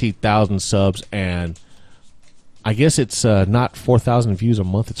guaranteed 1,000 subs, and I guess it's not 4,000 views a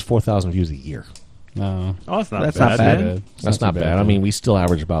month. It's 4,000 views a year. No. Oh, that's not That's bad. not bad. man. That's not bad. I though. mean, we still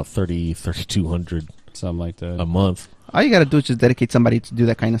average about 3,200 something like that. a month. All you gotta do is just dedicate somebody to do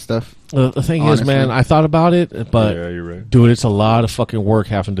that kind of stuff. The thing is, Honestly. man, I thought about it, but Yeah, you're right. dude, it's a lot of fucking work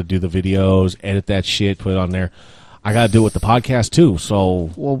having to do the videos, edit that shit, put it on there. I got to do it with the podcast too.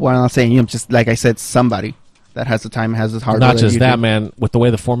 So Well, what I'm not saying, you just like I said, somebody that has the time, has the hardware. not just you that, do. man. With the way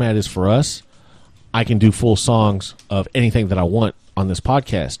the format is for us, I can do full songs of anything that I want on this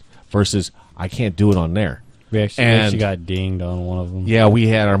podcast versus I can't do it on there. We actually got dinged on one of them. Yeah, we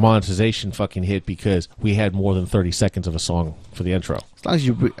had our monetization fucking hit because we had more than 30 seconds of a song for the intro.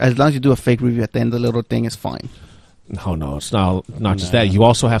 As long as you do a fake review at the end, the little thing is fine. No, it's not just that. You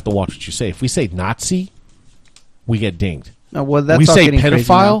also have to watch what you say. If we say Nazi, we get dinged. No, well, that's We all say getting crazy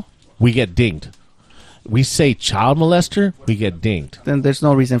pedophile, now. we get dinged. We say child molester, we get dinged. Then there's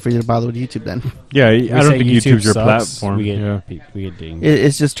no reason for you to bother with YouTube. Then Yeah, I We don't say think YouTube's your sucks, platform. We get, Yeah. we get dinged.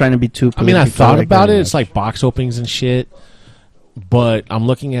 it's just trying to be too. I mean, I politically thought correct. about it. very It's like box openings and shit. But I'm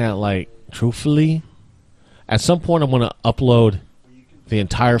looking at, like, truthfully, at some point I'm going to upload the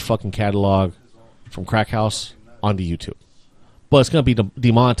entire fucking catalog from Crack House onto YouTube. But it's going to be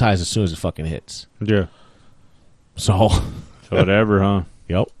demonetized as soon as it fucking hits. Yeah. So, So whatever, huh?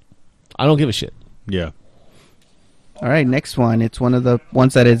 yep. I don't give a shit. Yeah. All right, next one. It's one of the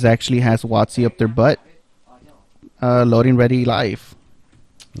ones that is actually has WotC up their butt. Loading Ready Live,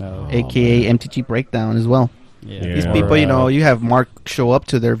 No. aka MTG Breakdown as well. Yeah. These Yeah. people, you have Mark show up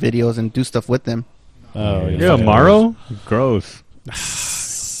to their videos and do stuff with them. Oh, Yeah, Morrow? Gross.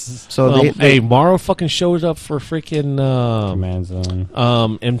 So Hey, Morrow fucking shows up for freaking Command Zone.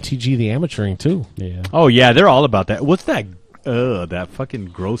 MTG the Amateuring, too. Yeah. Oh, yeah, they're all about that. What's that? That fucking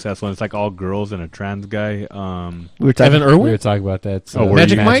gross-ass one. It's like all girls and a trans guy. we were talking Evan We Irwin? were talking about that. Oh, were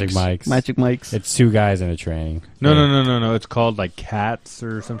Magic you? Mike's? Magic Mike's. It's two guys in a training. No. It's called like Cats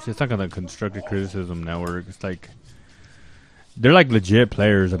or some shit. It's not on the Constructive Criticism Network. It's like they're like legit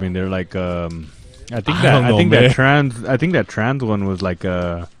players. I mean, they're like I think that trans one was like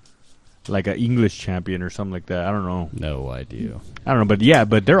a English champion or something like that. I don't know. No idea. I don't know, but yeah,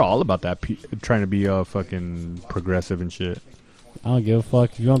 but they're all about that, trying to be fucking progressive and shit. I don't give a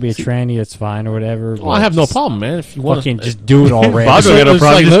fuck. If you want to be a tranny, that's fine or whatever. Well, I have no problem, man. If you want Fucking just do it already. Bobby will get a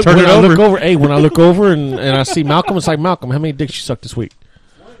problem. Just turn it over. Hey, when I look over and I see Malcolm, it's like, Malcolm, how many dicks you sucked this week?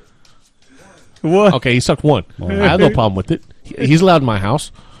 What? Okay, he sucked one. I have no problem with it. He's allowed in my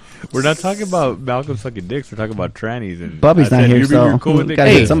house. We're not talking about Malcolm sucking dicks. We're talking about trannies. And Bobby's I not said, here, you're so cool with it. gotta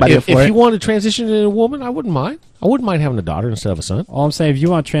Hey, get somebody if for it. you want to transition into a woman, I wouldn't mind. I wouldn't mind having a daughter instead of a son. All I'm saying, if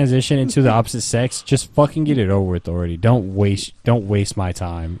you want to transition into the opposite sex, just fucking get it over with already. Don't waste my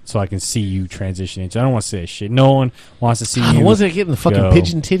time so I can see you transition into. I don't want to see that shit. No one wants to see The you. ones that getting the fucking go.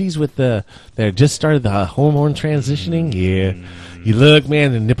 pigeon titties with that just started the hormone transitioning. Yeah, you look,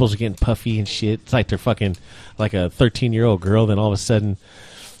 man, the nipples are getting puffy and shit. It's like they're fucking like a 13-year-old girl. Then all of a sudden,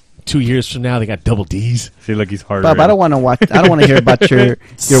 2 years from now, they got double D's. See, look, he's hard. Bob, I don't want to watch. I don't want to hear about your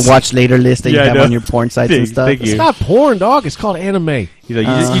watch later list that you Yeah, I have know. on your porn sites and Thank- stuff. thank It's you. not porn, dog. It's called anime. He's like,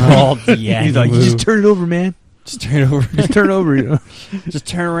 you just, called the he's like, you just turn it over, man. Just turn over. Just turn it over. You know? Just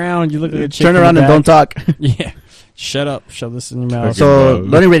turn around. You look like a chick Turn in around the and don't back. talk. Yeah. Shut up. Shove this in your mouth. So, Bro.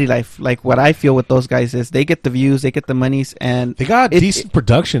 Loading Ready Life, like what I feel with those guys is they get the views, they get the monies, and They got It- decent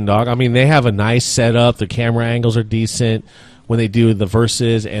production, dog. I mean, they have a nice setup. Their camera angles are decent when they do the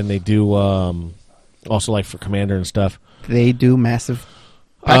verses, and they do also like for Commander and stuff. they do massive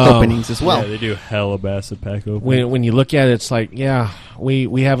pack openings as well. Yeah, they do hella massive pack open. When you look at it, it's like, yeah,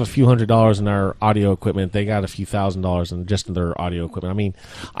 we have a few $100s in our audio equipment. They got a few $1,000s in just in their audio equipment. I mean,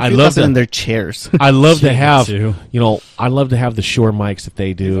 I love in to their chairs. I love to Shit, have too. I love to have the Shure mics that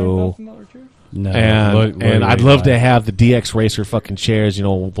they do. No, And I'd love to have the DX Racer fucking chairs, the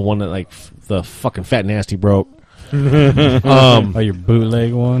one that like the fucking Fat Nasty broke. Oh, your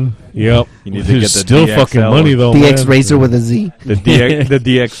bootleg one. Yep. You need to get the still DXL fucking money though. DX man. Razor with a Z, The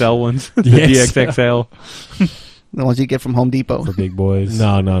DXL ones. The DXXL. the ones you get from Home Depot. For big boys.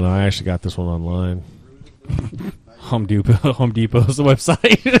 No. I actually got this one online. Home Depot. Home Depot's the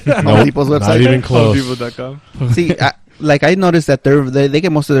website. Home Depot's website. Not even close. HomeDepot.com. See, I noticed that they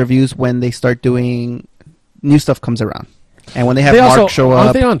get most of their views when they start doing new stuff comes around, and when they have They Mark also show aren't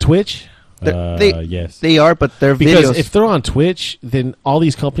up. they on Twitch? Yes. They are, but their Because videos. if they're on Twitch, then all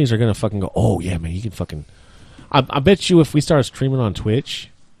these companies are gonna fucking go, oh yeah, man, you can fucking. I bet you if we start streaming on Twitch,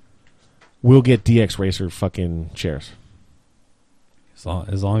 we'll get DX Racer fucking shares. As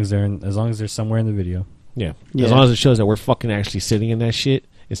long as they're somewhere in the video. Yeah. Yeah. As long as it shows that we're fucking actually sitting in that shit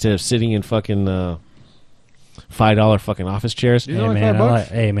instead of sitting in fucking $5 fucking office chairs. Yeah. Hey only man,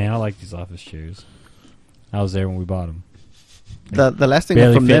 $5. I like these office chairs. I was there when we bought them. the last thing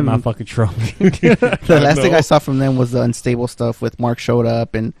Barely from fit them, my fucking trunk. the last thing I saw from them was the unstable stuff with Mark showed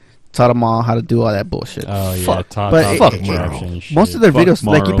up and taught them all how to do all that bullshit. Oh yeah, Fuck. top But top it- contraption and shit. Most of their Fuck videos,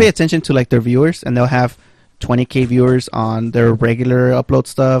 like you Morrow. pay attention to like their viewers, and they'll have 20K viewers on their regular upload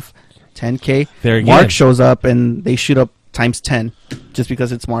stuff, 10K. There again. Mark shows up and they shoot up times 10 just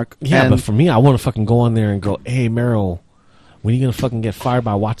because it's Mark. Yeah, and but for me, I want to fucking go on there and go, hey, Meryl, when are you going to fucking get fired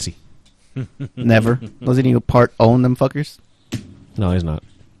by WotC? never. Doesn't even part own them fuckers. No, he's not.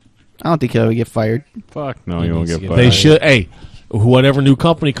 I don't think he'll ever get fired. Fuck no, He you won't needs get to get fired. They should. Hey, whatever new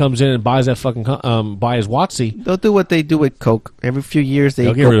company comes in and buys that fucking buys Watsy. They'll do what they do with Coke. Every few years they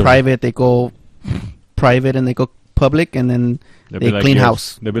They'll get rid go of private, they go private, and they go public, and then They'll they be like clean UFC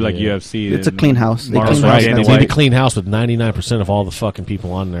house. They'll be like Yeah. UFC. It's a and clean house. They Marlon clean That's house. right. Dana They White. need to clean house with 99% of all the fucking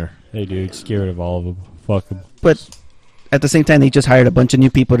people on there. Hey, dude, just get rid of all of them. Fuck them. But at the same time, they just hired a bunch of new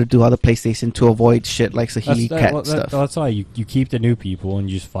people to do all the PlayStation to avoid shit like Sahili Cat stuff. That's why you keep the new people and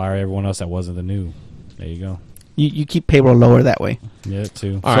you just fire everyone else that wasn't the new. There you go. You keep payroll lower that way. Yeah,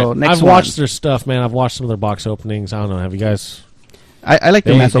 too. All So right, next I've one. watched their stuff, man. I've watched some of their box openings. I don't know. Have you guys? I like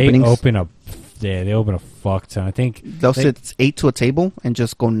the mass openings. They open a fuck ton. I think They'll they- sit 8 to a table and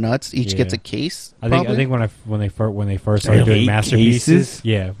just go nuts. Each Yeah. gets a case. I think probably. when they first started doing 8 masterpieces, cases?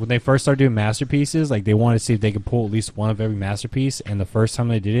 yeah, when they first started doing masterpieces, like they wanted to see if they could pull at least one of every masterpiece. And the first time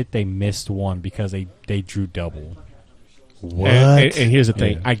they did it, they missed one because they drew double. And here's the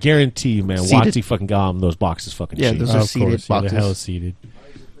thing. Yeah. I guarantee you, man, Seated? Watsy fucking got 'em those boxes fucking Yeah, cheap. those are seated Yeah, boxes. they're hella seated.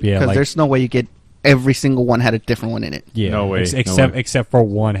 Yeah, Because like, there's no way you get every single one had a different one in it. yeah, No way, no except way. except for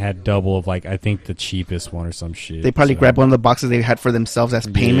one had double of like I think the cheapest one or some shit. They probably so. grabbed one of the boxes they had for themselves as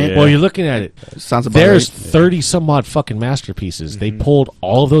payment. Yeah. Well, you're looking at it. Sounds about There's right. 30 some odd fucking masterpieces. They pulled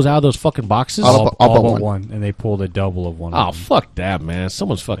all of those out of those fucking boxes. All but all but one. one, and they pulled a double of one. Oh, of them. fuck that, man.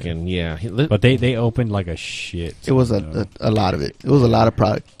 Someone's fucking, yeah. But they opened like a shit. It was you know. a lot of it. It was a lot of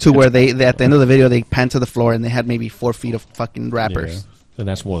product. To where they at the end of the video they pan to the floor and they had maybe 4 feet of fucking wrappers. And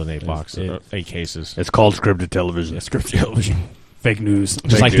that's more than 8 boxes, it- or 8 cases. It's called scripted television. Scripted television, fake news.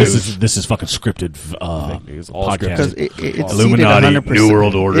 Just Fake like news. this is fucking scripted Fake news, all podcast. Because it's Illuminati, seated 100%. New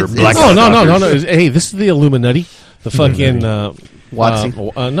World Order, It's- Black it's- No. Hey, this is the Illuminati. The fucking Watsy.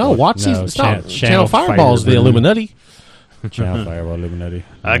 no, Watsy. No, It's not. Channel Channel Fireball is the Fireball. Illuminati. Channel Fireball Illuminati.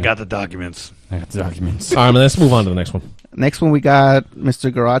 I got the documents. I got the documents. All right, man. Let's move on to the next one. Next one we got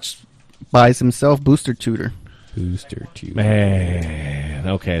Mr. Garage buys himself Booster Tutor. Booster Tutor. Man,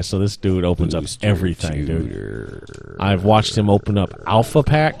 okay, so this dude opens up everything, dude. I've watched him open up alpha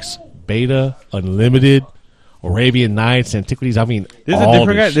packs, beta, unlimited, Arabian Nights, antiquities. I mean, This is a all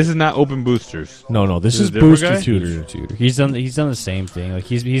different guy. shit. This is not open boosters. No, this This is is a different Booster guy? Tutor. Tutor. He's done the same thing. Like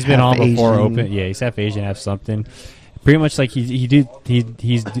he's been Half on before Asian. open. Yeah, he's half Asian, half something. Pretty much like he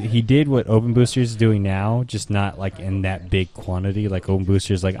did what Open Boosters is doing now, just not like in that big quantity. Like Open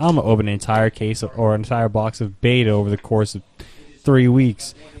Boosters, like I'm gonna open an entire case or an entire box of beta over the course of 3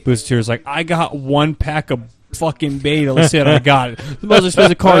 weeks. Boosters like I got 1 pack of fucking beta. Let's see what I got. The most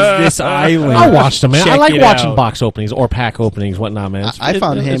expensive cards this island. I watched him, man. I Check like it watching out. box openings or pack openings, whatnot, man. I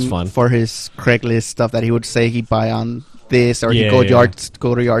found it's him fun. for his Craigslist stuff that he would say he'd buy on this, or he'd Yeah, go yeah.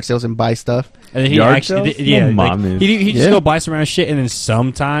 go to yard sales and buy stuff. And then he Yard actually, sales? yeah, No like, mames. he just Yeah. go buy some random shit, and then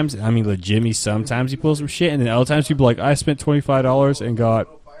sometimes, I mean, legitimately, sometimes he pulls some shit, and then other times people like, I spent $25 and got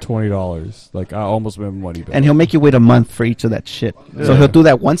 $20. Like I almost made my money back. And he'll make you wait a month for each of that shit. So Yeah. he'll do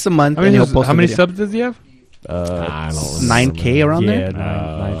that once a month, How and many, he'll post how a many video. subs does he have? I don't 9K around yeah, there.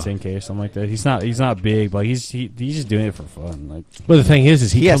 9, 10K or something like that. He's not big, but he's just doing it for fun. Like But the thing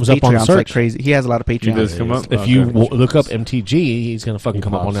is He has comes up on Patreons search. like crazy. He has a lot of He does Patreons. come up. If Okay. you look up MTG, he's gonna fucking he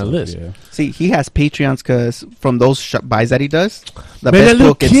come up on pops that list. Yeah. See, he has Patreons because from those buys that he does, the Man, best that little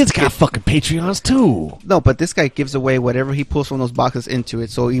book gets kid's got fucking Patreons too. no. But this guy gives away whatever he pulls from those boxes into it.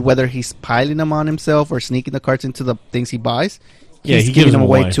 So whether he's piling them on himself or sneaking the cards into the things he buys, Yeah, he's he giving gives them them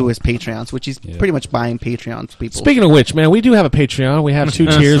away away. to his Patreons, which he's Yeah. pretty much buying Patreons people. Speaking of which, man, we do have a Patreon. We have 2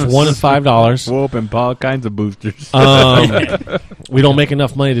 tiers, $1 and $5. We'll open all kinds of boosters. We don't make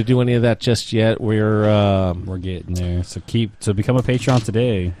enough money to do any of that just yet. We're Getting there. So become a Patreon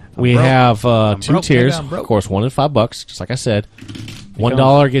today. we broke. have I'm 2 broke, tiers, nigga, I'm broke. of course, $1 and $5, just like I said.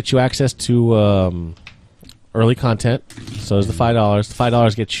 $1 gets you access to early content. So is the $5. The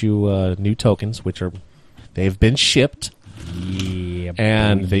 $5 gets you new tokens, which they've been shipped Yeah,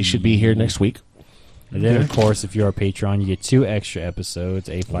 and they should be here next week. And then, of course, if you're a Patreon, you get 2 extra episodes: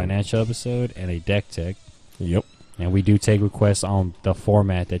 a financial episode and a deck tech. Yep. And we do take requests on the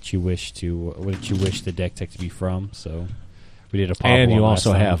format that you wish the deck tech to be from. So we did a pop And you one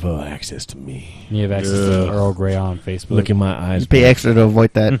also last time. have access to me. You have access to Earl Grey on Facebook. Look in my eyes. You pay Biff. extra to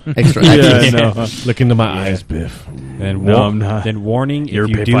avoid that extra. Yeah, access. I know. Look into my Yeah. eyes, Biff. Then No, I'm not. Then warning: You're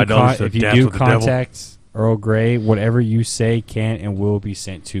if you paid do $5 to if you dance do with the devil. contact Earl Grey, whatever you say can and will be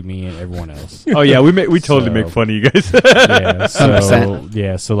sent to me and everyone else. Oh yeah, we totally So- make fun of you guys. Yeah, so 100%.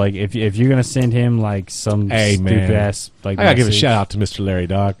 yeah, so like if you're gonna send him like some Hey, stupid man. ass like I gotta give a message- shout out to Mr. Larry,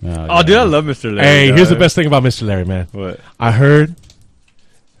 dog. Oh, dude, I love Mr. Larry. Hey, dog. here's the best thing about Mr. Larry, man. What? I heard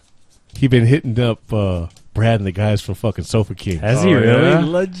he been hitting up Brad and the guys from fucking Sofa King. Has he Oh, really? yeah?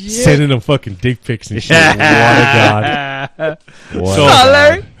 Legit. Sending them fucking dick pics and shit. What a god. What So- a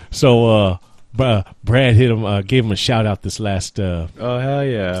god. So Brad hit him, gave him a shout out this last Oh hell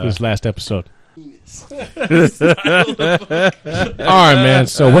yeah! this last episode. All right, man.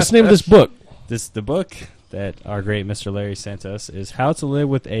 So what's the name of this book? The book that our great Mr. Larry sent us is How to Live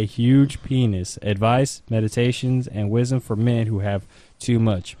with a Huge Penis: Advice, Meditations, and Wisdom for Men Who Have Too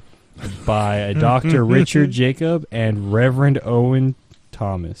Much, by a Dr. Richard Jacob and Reverend Owen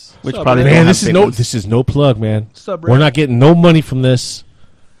Thomas. Which Sup, probably man? don't Man, have this is no plug, man. Sup, We're not getting no money from this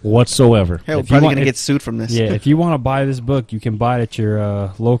whatsoever. Hell, we're If you probably want- gonna if- get sued from this. Yeah, if you want to buy this book, you can buy it at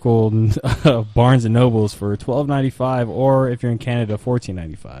your local Barnes and Nobles for $12.95, or if you're in Canada,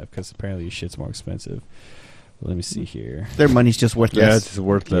 $14.95, because apparently your shit's more expensive. Let me see here. Their money's just worthless. Yeah, it's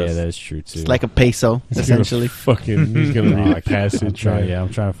worthless. Yeah, that is true too. It's like a peso, essentially. Fucking, he's gonna read a I'm passage. trying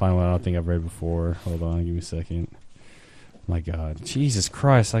to find one I don't think I've read before. Hold on, give me a second. My God, Jesus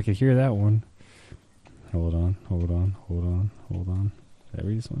Christ, I could hear that one. Hold on. Did I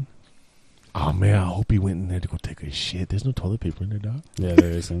read this one? Oh man, I hope he went in there to go take a shit. There's no toilet paper in there, dog. Yeah,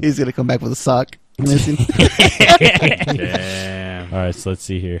 there isn't. He's gonna come back with a sock missing. Damn. All right, so let's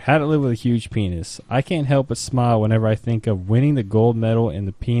see here. How to live with a huge penis. I can't help but smile whenever I think of winning the gold medal in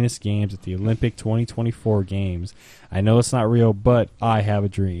the penis games at the Olympic 2024 games. I know it's not real, but I have a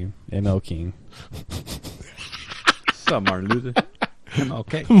dream. ML King. Sup, Martin Luther?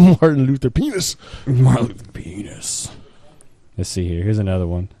 Okay. Martin Luther penis. Martin Luther penis. Let's see here. Here's another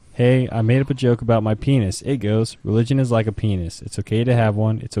one. Hey, I made up a joke about my penis. It goes, religion is like a penis. It's okay to have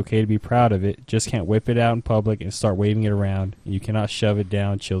one. It's okay to be proud of it. Just can't whip it out in public and start waving it around. And you cannot shove it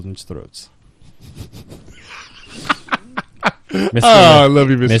down children's throats. Mr. I love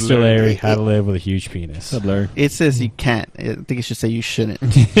you, Mr. Larry, how to live with a huge penis. Sup, Larry? It says you can't. I think it should say you shouldn't.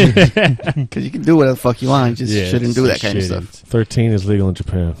 Because you can do whatever the fuck you want. You just shouldn't do that kind of stuff. 13 is legal in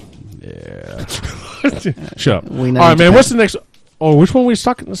Japan. Yeah. Shut up. We All know right, in man. Japan. What's the next? Oh, which one we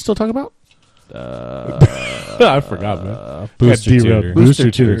still talking about? I forgot, man. Booster derailed. Tutor.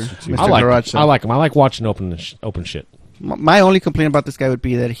 Booster Tutor. Tutor. Mr. I like Garage him. I Sale. like him. I like watching open shit. My only complaint about this guy would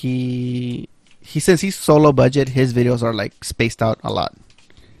be that he says he's solo budget. His videos are like spaced out a lot,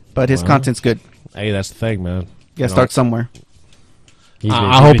 but his Wow. content's good. Hey, that's the thing, man. You gotta start somewhere.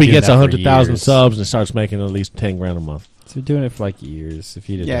 I hope he gets 100,000 100,000 subs and starts making at least 10 grand a month. He's been doing it for like years. If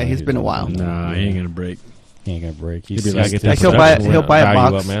he did, Yeah, he's been a while. Nah, he ain't gonna break. He ain't gonna break. He'd He's be like, he's- get that he'll production buy a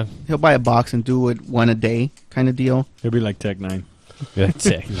value box. up, man. He'll buy a box and do it one a day kind of deal. He'll be like Tech 9. That's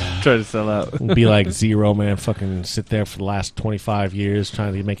it. Try to sell out. Be like Zero, man. Fucking sit there for the last 25 years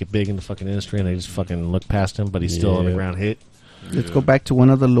trying to make it big in the fucking industry, and they just fucking look past him, but he's still on the Yeah. ground hit. Let's go back to one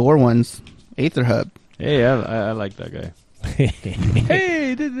of the lore ones, Aether Hub. Hey, I like that guy.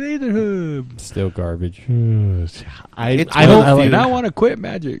 Hey, this is Etherhub. Still garbage. I It's don't. one- I like- And I want to quit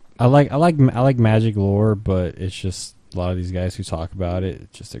Magic. I like magic lore, but it's just a lot of these guys who talk about it.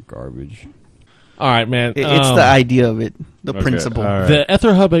 It's just a garbage. All right, man. It's the idea of it, the Okay, principle. all right. The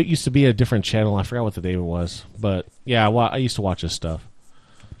Ether Hub used to be a different channel. I forgot what the name it was, but yeah, I used to watch this stuff.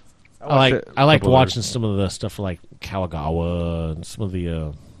 I like watching some of the stuff like Kawagawa and some of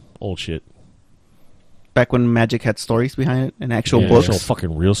the old shit. Back when Magic had stories behind it and actual Yeah, books, actual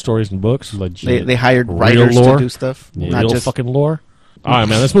fucking real stories and books. Legit. they hired Real writers lore? to do stuff, Yeah. not Real just. fucking lore. All right,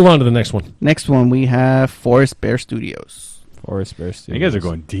 man. Let's move on to the next one. Next one we have Forest Bear Studios. Forest Bear Studios. You guys are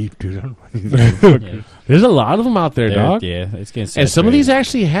going deep, dude. Yeah, There's a lot of them out there, dog. yeah, it's getting And some of these saturated.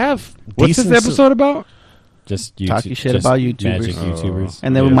 actually have. What's this decent episode about? just YouTube, Talking shit just about YouTubers. magic YouTubers.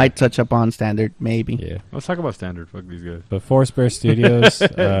 And then we Yeah. might touch up on standard, maybe. Yeah, Let's talk about standard. Fuck these guys. but Forest Bear Studios.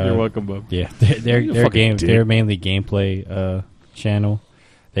 You're welcome, bub. Yeah, You fucking dick. they're mainly gameplay channel.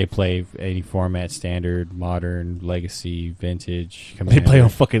 They play any format: standard, modern, legacy, vintage. They play Commander. on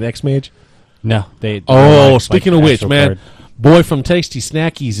fucking X-Mage. No, they. Oh, like speaking of which, actual man, card. boy from Tasty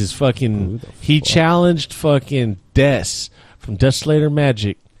Snackies is fucking. Who the He fuck? challenged fucking Des from Death Slater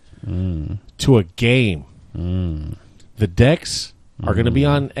Magic to a game. The decks are going to be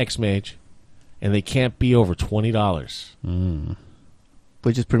on X-Mage, and they can't be over $20.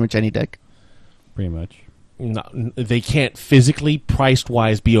 Which is pretty much any deck. Pretty much. No, they can't physically, priced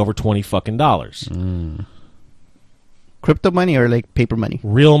wise, be over $20 fucking dollars. Crypto money or like paper money?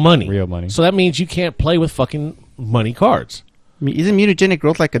 Real money. Real money. So that means you can't play with fucking money cards. I mean, isn't mutagenic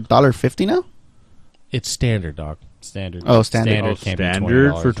growth like $1.50 now? It's standard, dog. Standard. Oh, standard. Standard, Oh, can't be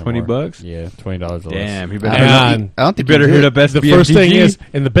standard $20 for or $20 more. bucks? Yeah, $20 or less. Damn, he I better. don't, Hang know, on. I don't think You better you hit do up SBFGG. The first thing is,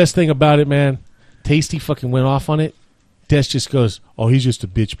 and the best thing about it, man, Tasty fucking went off on it. Des just goes, "Oh, he's just a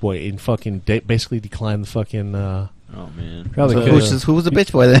bitch boy," and fucking basically declined the fucking. Oh man, Probably So- could. Who was the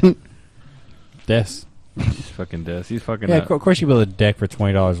bitch boy then? Des. he's fucking dead. He's fucking. Yeah, up. of course you build a deck for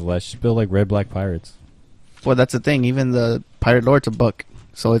 $20 or less. Just build like Red Black Pirates. Well, that's the thing. Even the Pirate Lord's a buck.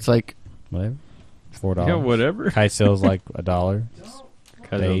 So it's like Whatever. $4. Yeah, whatever. Kite sales like $1.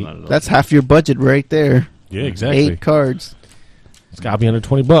 Eight. that's half your budget right there. Yeah, exactly. 8 cards. It's got to be under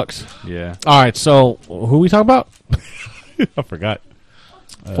 $20. Yeah. All right, so who we talking about? I forgot.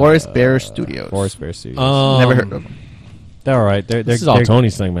 Forest Bear Studios. Forest Bear Studios. Never heard of them. They're all right. They're This is all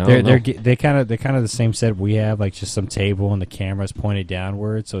Tony's thing, man. I don't know. They're kind of the same setup we have, like just some table and the camera's pointed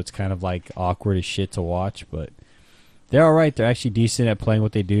downward, so it's kind of like awkward as shit to watch. But they're all right. They're actually decent at playing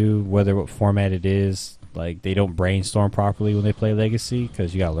what they do, whether what format it is. Like they don't brainstorm properly when they play Legacy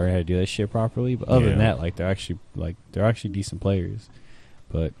because you gotta learn how to do that shit properly. But other than that, like they're actually decent players.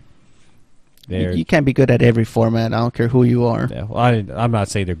 But You can't be good at every format. I don't care who you are. yeah, well, I'm not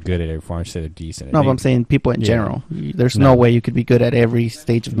saying they're good at every form. I say they're decent. No, but I'm saying people in Yeah. general. There's No. no way you could be good at every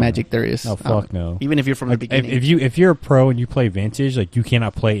stage of Magic there is. Oh fuck no. Even if you're from the beginning. If you're a pro and you play Vintage, like you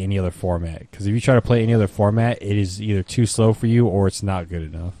cannot play any other format because if you try to play any other format, it is either too slow for you or it's not good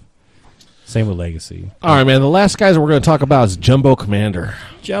enough. Same with Legacy. All right, man. The last guys we're going to talk about is Jumbo Commander.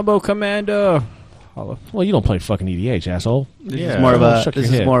 Jumbo Commander. Well, you don't play fucking EDH, asshole. This Yeah. is more of a. Shook your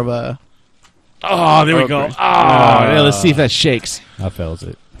This is head. more of a. Oh, there we go. Oh, yeah, let's see if that shakes. I felt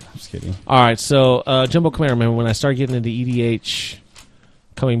it. Just kidding. All right, so Jumbo Commander, man, when I started getting into EDH,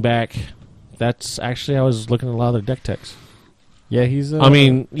 coming back, that's actually, I was looking at a lot of their deck techs. Yeah, he's. I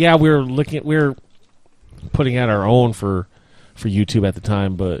mean, yeah, we were putting out our own for YouTube at the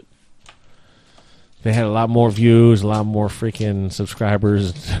time, but they had a lot more views, a lot more freaking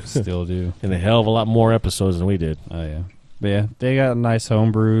subscribers, still do. and a hell of a lot more episodes than we did. Oh yeah. But yeah, they got nice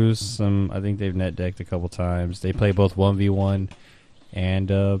homebrews. I think they've net decked a couple times. They play both 1v1 and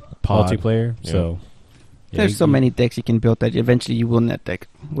multiplayer. Yeah. So yeah, There's so many decks you can build that eventually you will net deck,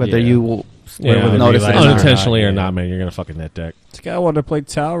 whether Yeah. you will Yeah, will notice it or not. unintentionally or Yeah. not, man, you're gonna fucking net deck. This guy wanted to play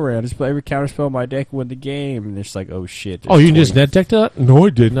Tower. I just play every counterspell in my deck and win the game. And it's like, oh shit. Oh, there's you just 20. net decked that? No, I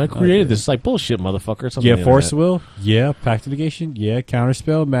didn't. I created did. this. It's like bullshit, motherfucker. It's on Yeah, the Force internet. Will. Yeah, Pact of Negation. Yeah,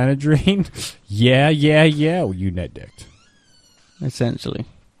 Counterspell, Mana Drain. yeah. Well, you net decked. Essentially,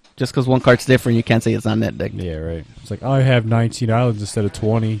 just because one card's different, you can't say it's not net deck. Yeah, right. It's like, I have 19 islands instead of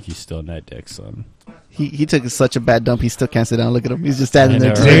 20. You still net deck, son. He took such a bad dump. He still can't sit down. Look at him. He's just standing I there,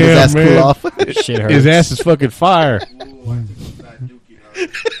 know, just right? letting his Yeah, ass man. cool off. Shit hurts. His ass is fucking fire.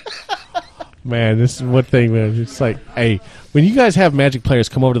 Man, this is one thing, man. It's like, hey, when you guys have Magic players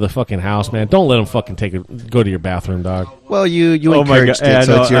come over to the fucking house, man, don't let them fucking go to your bathroom, dog. Well, you Oh my god! encouraged Hey, I it,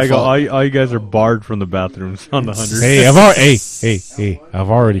 so know, it's your I go, fault. all you guys are barred from the bathrooms on the 100. Hey, I've already, hey, I've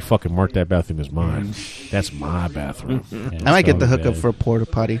already fucking marked that bathroom as mine. That's my bathroom. I might get the hookup for a porta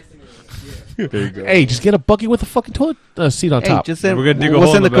potty. There you go. Hey, just get a bucket with a fucking toilet seat on Hey, top. just send, We're gonna dig a we'll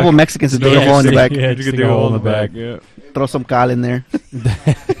hole send in a the couple back. Mexicans to dig a hole in the back. Yeah, You just could dig dig a hole in the back. back. Yeah. Throw some cal in there.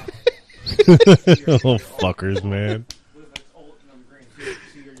 Oh, fuckers, man.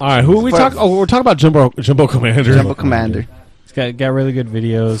 All right, who are we talking? Oh, we're talking about Jumbo Commander. Jumbo Commander. It's got really good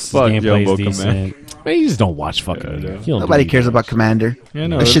videos. Fuck His Jumbo gameplay's decent. Man, you just don't watch fucking. Yeah, I know. you don't Nobody do cares EDH. about Commander. Yeah,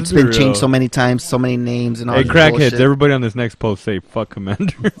 no, The this shit's is been real. changed so many times, so many names, and all Hey, this crackheads! bullshit. Everybody on this next post say "fuck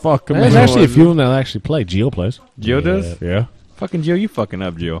Commander." Fuck him. There's actually a few of them that actually play. Geo plays. Gio does. Yeah. Fucking Gio, you fucking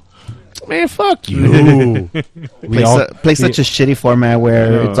up, Gio. Man, fuck you. Play such a shitty format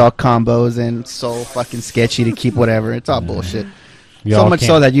where Yeah. it's all combos and so fucking sketchy to keep whatever. It's all bullshit. We So all much can't-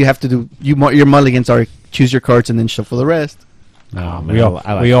 so that you have to do your mulligans are choose your cards and then shuffle the rest. No, Oh, man, we all,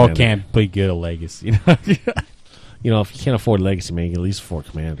 I like we all Commander. can't play good at Legacy. You know, if you can't afford Legacy, man, you can at least afford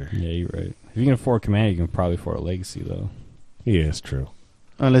Commander. Yeah, you're right. If you can afford Commander, you can probably afford a Legacy, though. Yeah, it's true.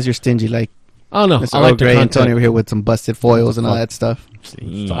 Unless you're stingy like I don't know. Mr. I like Earl Grey the and Tony content. over here with some busted foils and all that stuff.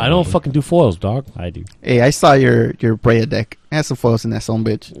 I don't fucking do foils, dog. I do. Hey, I saw your Brea deck. It has some foils in that son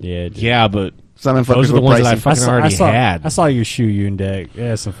bitch. Yeah, dude. Yeah, but Some Those fuckers are the were ones that I pricey. fucking already had. I saw your Shu Yun deck.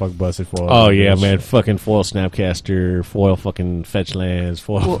 Yeah, some fuck busted for. oh yeah, man, fucking foil Snapcaster, foil fucking fetch lands,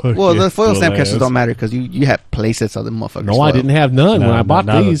 foil. Well, the foil fucking snapcasters lands. don't matter because you have playsets of the motherfuckers. No, I didn't have none when I bought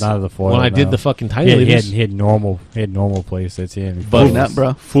these. Not of the foil. when I did no. the fucking He tiny had, he had, leaders. he had normal plays. That's in. But- Fucking up,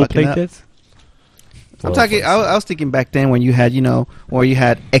 bro. Full Fucking plate up. kits? I'm talking. I was thinking back then when you had, where you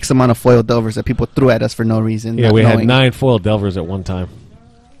had X amount of foil delvers that people threw at us for no reason. Yeah, not we had knowing. 9 foil Delvers at one time.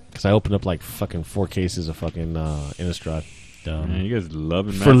 Because I opened up like fucking 4 cases of fucking Innistrad. Man, you guys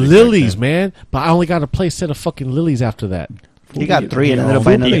loving For Magic lilies, back man. But I only got a play set of fucking lilies after that. He got 3 and He ended up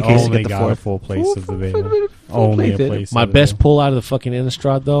buying only- another case to only get the got a 4th. full place of the Vela. Only a plate. place. My of the best Vela. pull out of the fucking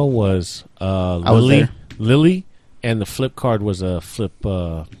Innistrad, though, was was there. Lily, and the flip card was a flip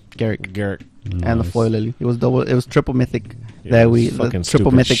Garrick Garrett. and the foil lily. It was double. It was triple mythic. Yeah, it was the fucking triple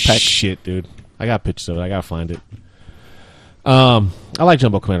stupid mythic pack. shit, dude. I got pictures of it. I gotta find it. I like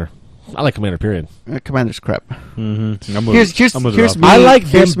Jumbo Commander. I like Commander. Period. Commander's crap. Mm-hmm. Here's me. I like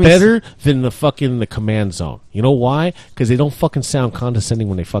them here's me- better than the command zone. You know why? Because they don't fucking sound condescending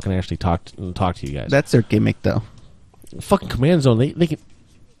when they fucking actually talk to you guys. That's their gimmick, though. Fucking command zone. They can.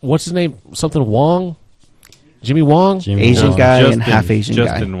 What's his name? Something Wong. Jimmy Wong. Jimmy Asian Wong. guy and half Asian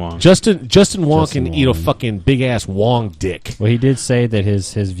Justin guy. Wong. Justin Wong Justin can eat a Wong. fucking big ass Wong dick. Well, he did say that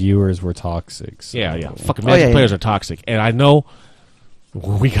his viewers were toxic. So. Yeah. Fucking Oh, Magic yeah, players yeah. are toxic, and I know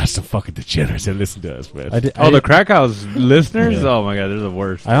we got some fucking degenerates that listen to us, man. The Crack House listeners? Yeah. Oh my god, they're the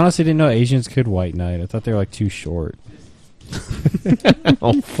worst. I honestly didn't know Asians could white knight. I thought they were like too short.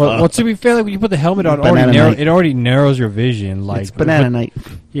 Oh, Well, to be fair, like, when you put the helmet on, Banana night. it already narrows your vision. Like It's banana night.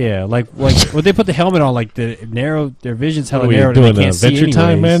 Yeah, like when they put the helmet on, like their vision's hella What are we narrowed. doing And they can't see Adventure Time,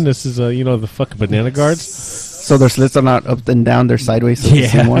 anyways. man? This is the fucking banana guards. So their slits are not up and down; they're sideways. So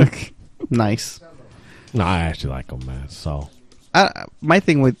it's the same one. Nice. No, I actually like them, man. So My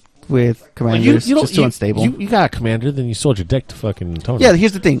thing with Commanders just too unstable. You got a commander, then you sold your deck to fucking Tony. Yeah,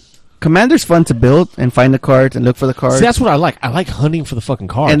 here's the thing. Commander's fun to build and find the cards and look for the cards. See, that's what I like. I like hunting for the fucking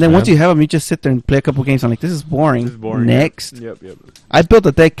cards. and then man. once you have them, you just sit there and play a couple games. I'm like, this is boring. This is boring. Next. Yep. I built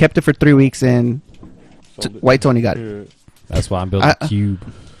a deck, kept it for 3 weeks, and White Tony got it. That's why I'm building a cube.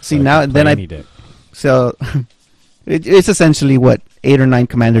 See, so now can then play I any deck. so it's essentially what 8 or 9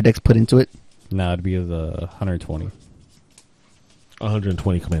 Commander decks put into it. No, it'd be the 120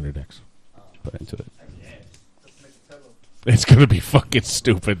 120 commander decks. put into it. It's gonna be fucking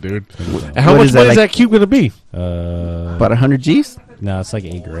stupid, dude. Yeah. How What much is that, money is like- that cube gonna be? About 100 Gs. No, it's like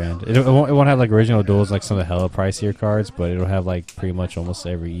 $8,000. It won't have like original duels, like some of the hella pricier cards, but it'll have like pretty much almost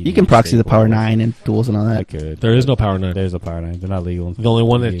every. You can proxy the Power 9 and duels and all I that. could. There is no Power 9. There's a Power 9. They're not legal. The only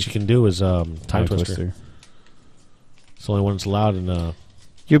one that you can do is Time Twister. It's the only one that's allowed in.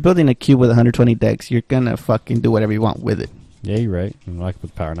 You're building a cube with 120 decks. You're gonna fucking do whatever you want with it. Yeah, you're right. I like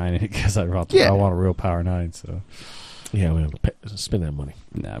put Power 9 in it because I want Yeah. a real Power 9. So Yeah, we have to spend that money.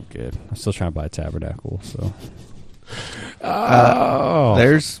 nah, I'm good. I'm still trying to buy a Tabernacle. So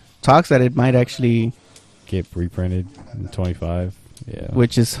There's talks that it might actually, get reprinted in 25. Yeah,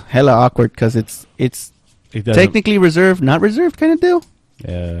 which is hella awkward because it's It doesn't- technically reserved, not reserved kind of deal.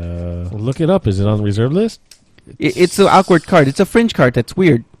 Look it up. Is it on the reserve list? It's an awkward card. It's a fringe card that's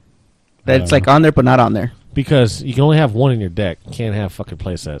weird. That it's like on there but not on there. Because you can only have one in your deck. You can't have fucking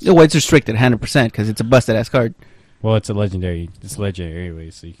play sets. Well, it's restricted 100% because it's a busted ass card. well, it's a legendary. It's legendary anyway,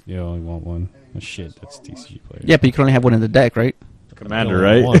 so you only want one. Oh, shit, that's TCG player. Yeah, but you can only have one in the deck, right? Commander,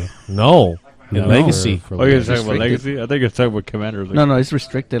 Only right? one. No. No, In Legacy. for Oh, you're Legacy. talking about Legacy? I think you're talking about Commander. No, it's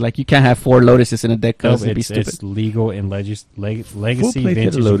restricted. Like you can't have 4 Lotuses in a deck No, because it'd be stupid. it's legal in Legacy. Full-play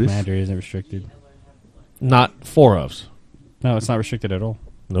Vintage Lotus. Commander isn't restricted. Not 4 ofs. No, it's not restricted at all.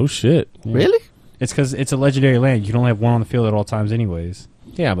 No shit. Yeah. Really? It's because it's a legendary land. You can only have one on the field at all times, anyways.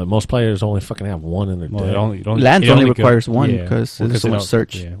 Yeah, but most players only fucking have one in their Well, deck. Lands it only go- requires one yeah, 'cause well, there's so it much don't-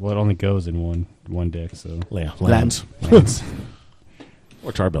 search. Yeah, well, it only goes in one deck. So Yeah, Lands. lands.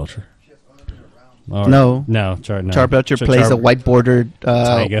 Or Charbelcher. Or- No. no, no. Charbelcher plays a white bordered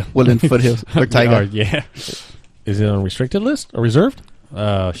Taiga. Woodland Foothills or Taiga. Yeah. Is it on a restricted list or reserved?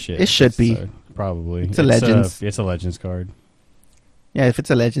 Oh shit. It should be. Probably. It's a Legends. It's a Legends card. Yeah, if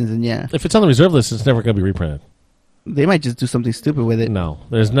it's a Legends, then yeah. If it's on the reserve list, it's never going to be reprinted. They might just do something stupid with it. No,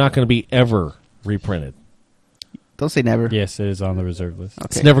 there's not going to be ever reprinted. Don't say never. Yes, it is on the reserve list. Okay.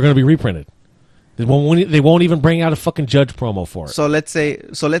 It's never going to be reprinted. They won't even bring out a fucking Judge promo for it. So let's say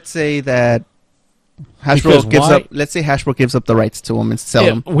that Because Hasbro gives why- up. Let's say Hasbro gives up the rights to them and sell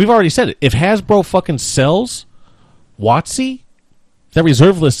them. We've already said it. If Hasbro fucking sells WotC, that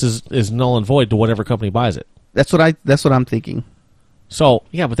reserve list is null and void to whatever company buys it. That's what I'm thinking. So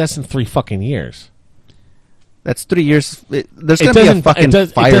yeah, but that's in 3 fucking years. That's 3 years. There's It gonna be a doesn't- fucking it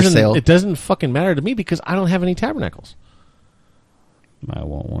does- it fire doesn't- sale. It doesn't fucking matter to me because I don't have any Tabernacles. I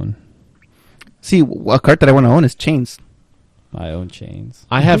want one. See, a card that I want to own is Chains. I own Chains.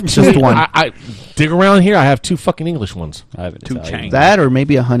 I have Just two, one. I dig around here. I have 2 fucking English ones. I have an Two Italian. Chains. That or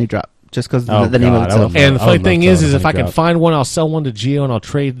maybe a Honey Drop, just because Oh, the name of God, I itself. would And the I funny would thing love is to if I can drop. find one, I'll sell one to Gio and I'll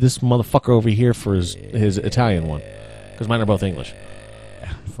trade this motherfucker over here for his Italian one because mine are both English.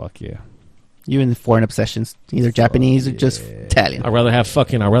 Fuck yeah. You and the foreign obsessions, either Japanese or just Italian. I'd rather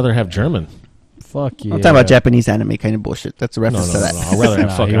have German. Fuck yeah. I'm talking about Japanese anime kind of bullshit. That's a No, reference to that. I'd rather have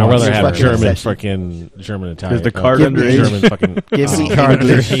Nah, fucking. you I'd want rather some have fucking German, obsession. fucking German Italian. Is the card underage? German fucking Give me oh, card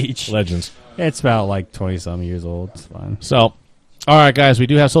Underage. legends. It's about like 20-some years old. It's fine. So, all right, guys, we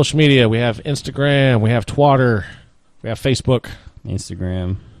do have social media. We have Instagram. We have Twitter. We have Facebook.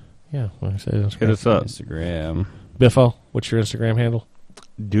 Instagram. Yeah, what I say Instagram. Hit us up. Instagram. Biffo, what's your Instagram handle?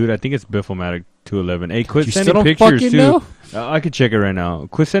 Dude, I think it's Biffomatic 211. Hey, quit You sending still don't pictures fucking too. know? I could check it right now.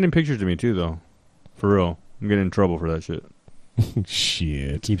 Quit sending pictures to me too, though. For real, I'm getting in trouble for that shit.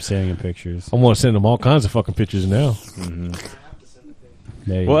 Shit. Keep sending him pictures. I'm gonna send them all kinds of fucking pictures now.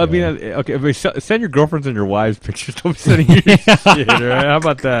 There you Well, I go. mean, okay, but send your girlfriends and your wives pictures. Don't be sending your shit, right? How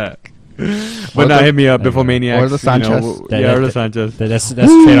about that? But now hit me up, Bifflemaniacs. or the Sanchez. Or the Sanchez. That's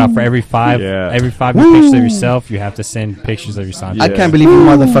trade off for every five. Yeah. Every 5 pictures of yourself, you have to send pictures of your son. I Yeah. can't believe you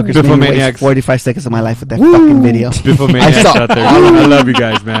motherfuckers made me Bifflemaniacs. waste 45 seconds of my life with that fucking video. Bifflemaniacs saw- out there. I love you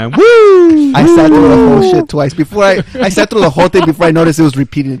guys, man. Woo! I sat through the whole shit twice before I sat through the whole thing before I noticed it was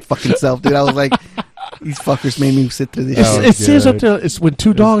repeating it fucking itself, dude. I was like, these fuckers made me sit through this shit. It says up good. there, it's when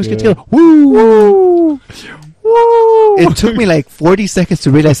two dogs get good. together. Woo! Woo! It took me like 40 seconds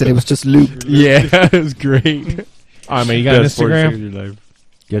to realize that it was just looped. Yeah, it was great. All right, man, you got an Best 40 Instagram? seconds of your life.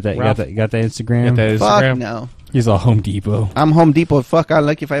 You got that Instagram? Got that Fuck Instagram? no. He's all Home Depot. I'm Home Depot. Fuck, I'm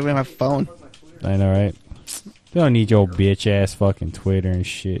lucky if I even have a phone. I know, right? You don't need your bitch ass fucking Twitter and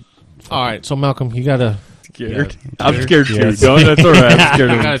shit. All right, so Malcolm, you got a Scared. I'm scared too. Yes. Don't. That's all right. I'm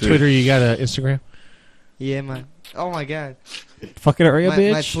scared you of got a him, too. Twitter, you got a Instagram? Yeah, man. Oh my god. Fucking hurry up, My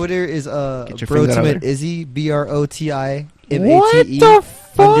bitch. Twitter is Get your finger out Brotimate there. Izzy BROTIMATE What the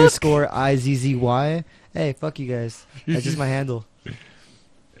fuck? _IZZY. Hey, fuck you guys. That's just my handle.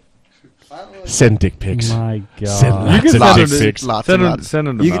 Send dick pics. My Send God. lots You of can dick send pics. Lots Send and them. lots. Send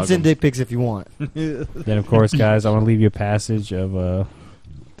them to You can Malcolm. send dick pics if you want. Then, of course, guys, I want to leave you a passage of the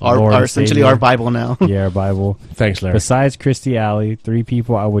Lord Our and essentially Savior. our Bible now. Yeah, our Bible. Thanks, Larry. Besides Christy Alley, 3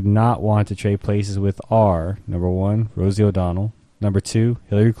 people I would not want to trade places with are: number 1, Rosie O'Donnell; number 2,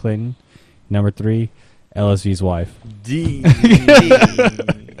 Hillary Clinton; number 3, LSV's wife.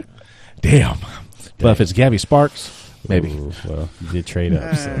 Damn. But if it's Gabby Sparks, maybe. Ooh, well, you did trade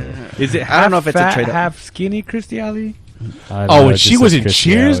up. So. Is it? I don't know if it's a fat, trade-up. half skinny, Christy Alley. I don't Oh, know, and it she just was says in Christy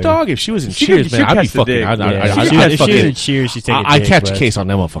Cheers, Alley. dog? If she was in She Cheers, could- man, she I'd be catch the fucking. dick. I'd Yeah, catch if she was fucking. in Cheers, she'd take a I dick, catch a but case on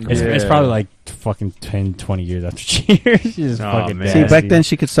that motherfucker. It's Yeah. probably like fucking 10, 20 years after Cheers. She's just Oh, fucking man. See, back nasty. then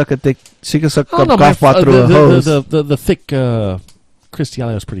she could suck a dick. She could suck I a don't know, golf man, ball through a hose. the thick Christy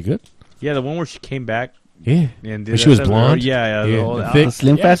Alley was pretty good. Yeah, the one where she came back Yeah. and did When she that was stuff. blonde? Yeah, Yeah, the whole the album. thick- The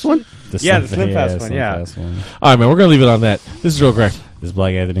slim fast one? Yeah, the Slim Fast one, Slim yeah. Fast one. All right, man, we're going to leave it on that. This is Real Greg. This is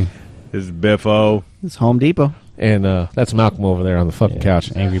Black Anthony. This is Biffo. It's Home Depot. And that's Malcolm over there on the fucking Yeah,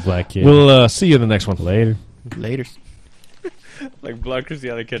 couch. Angry Black Kid. We'll see you in the next one. Later. Later. Like Black Christy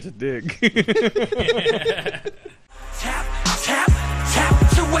Alley catch a dick. Tap, tap, tap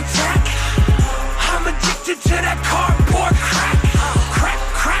to attack. I'm addicted to that cardboard crack. Crack,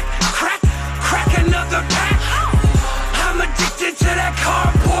 crack, crack, crack another pack. I'm addicted to that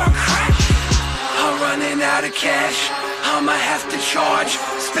cardboard crack. I'm running out of cash. I'ma have to charge.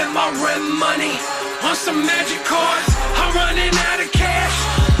 Spend my rent money on some magic cards. I'm running out of cash.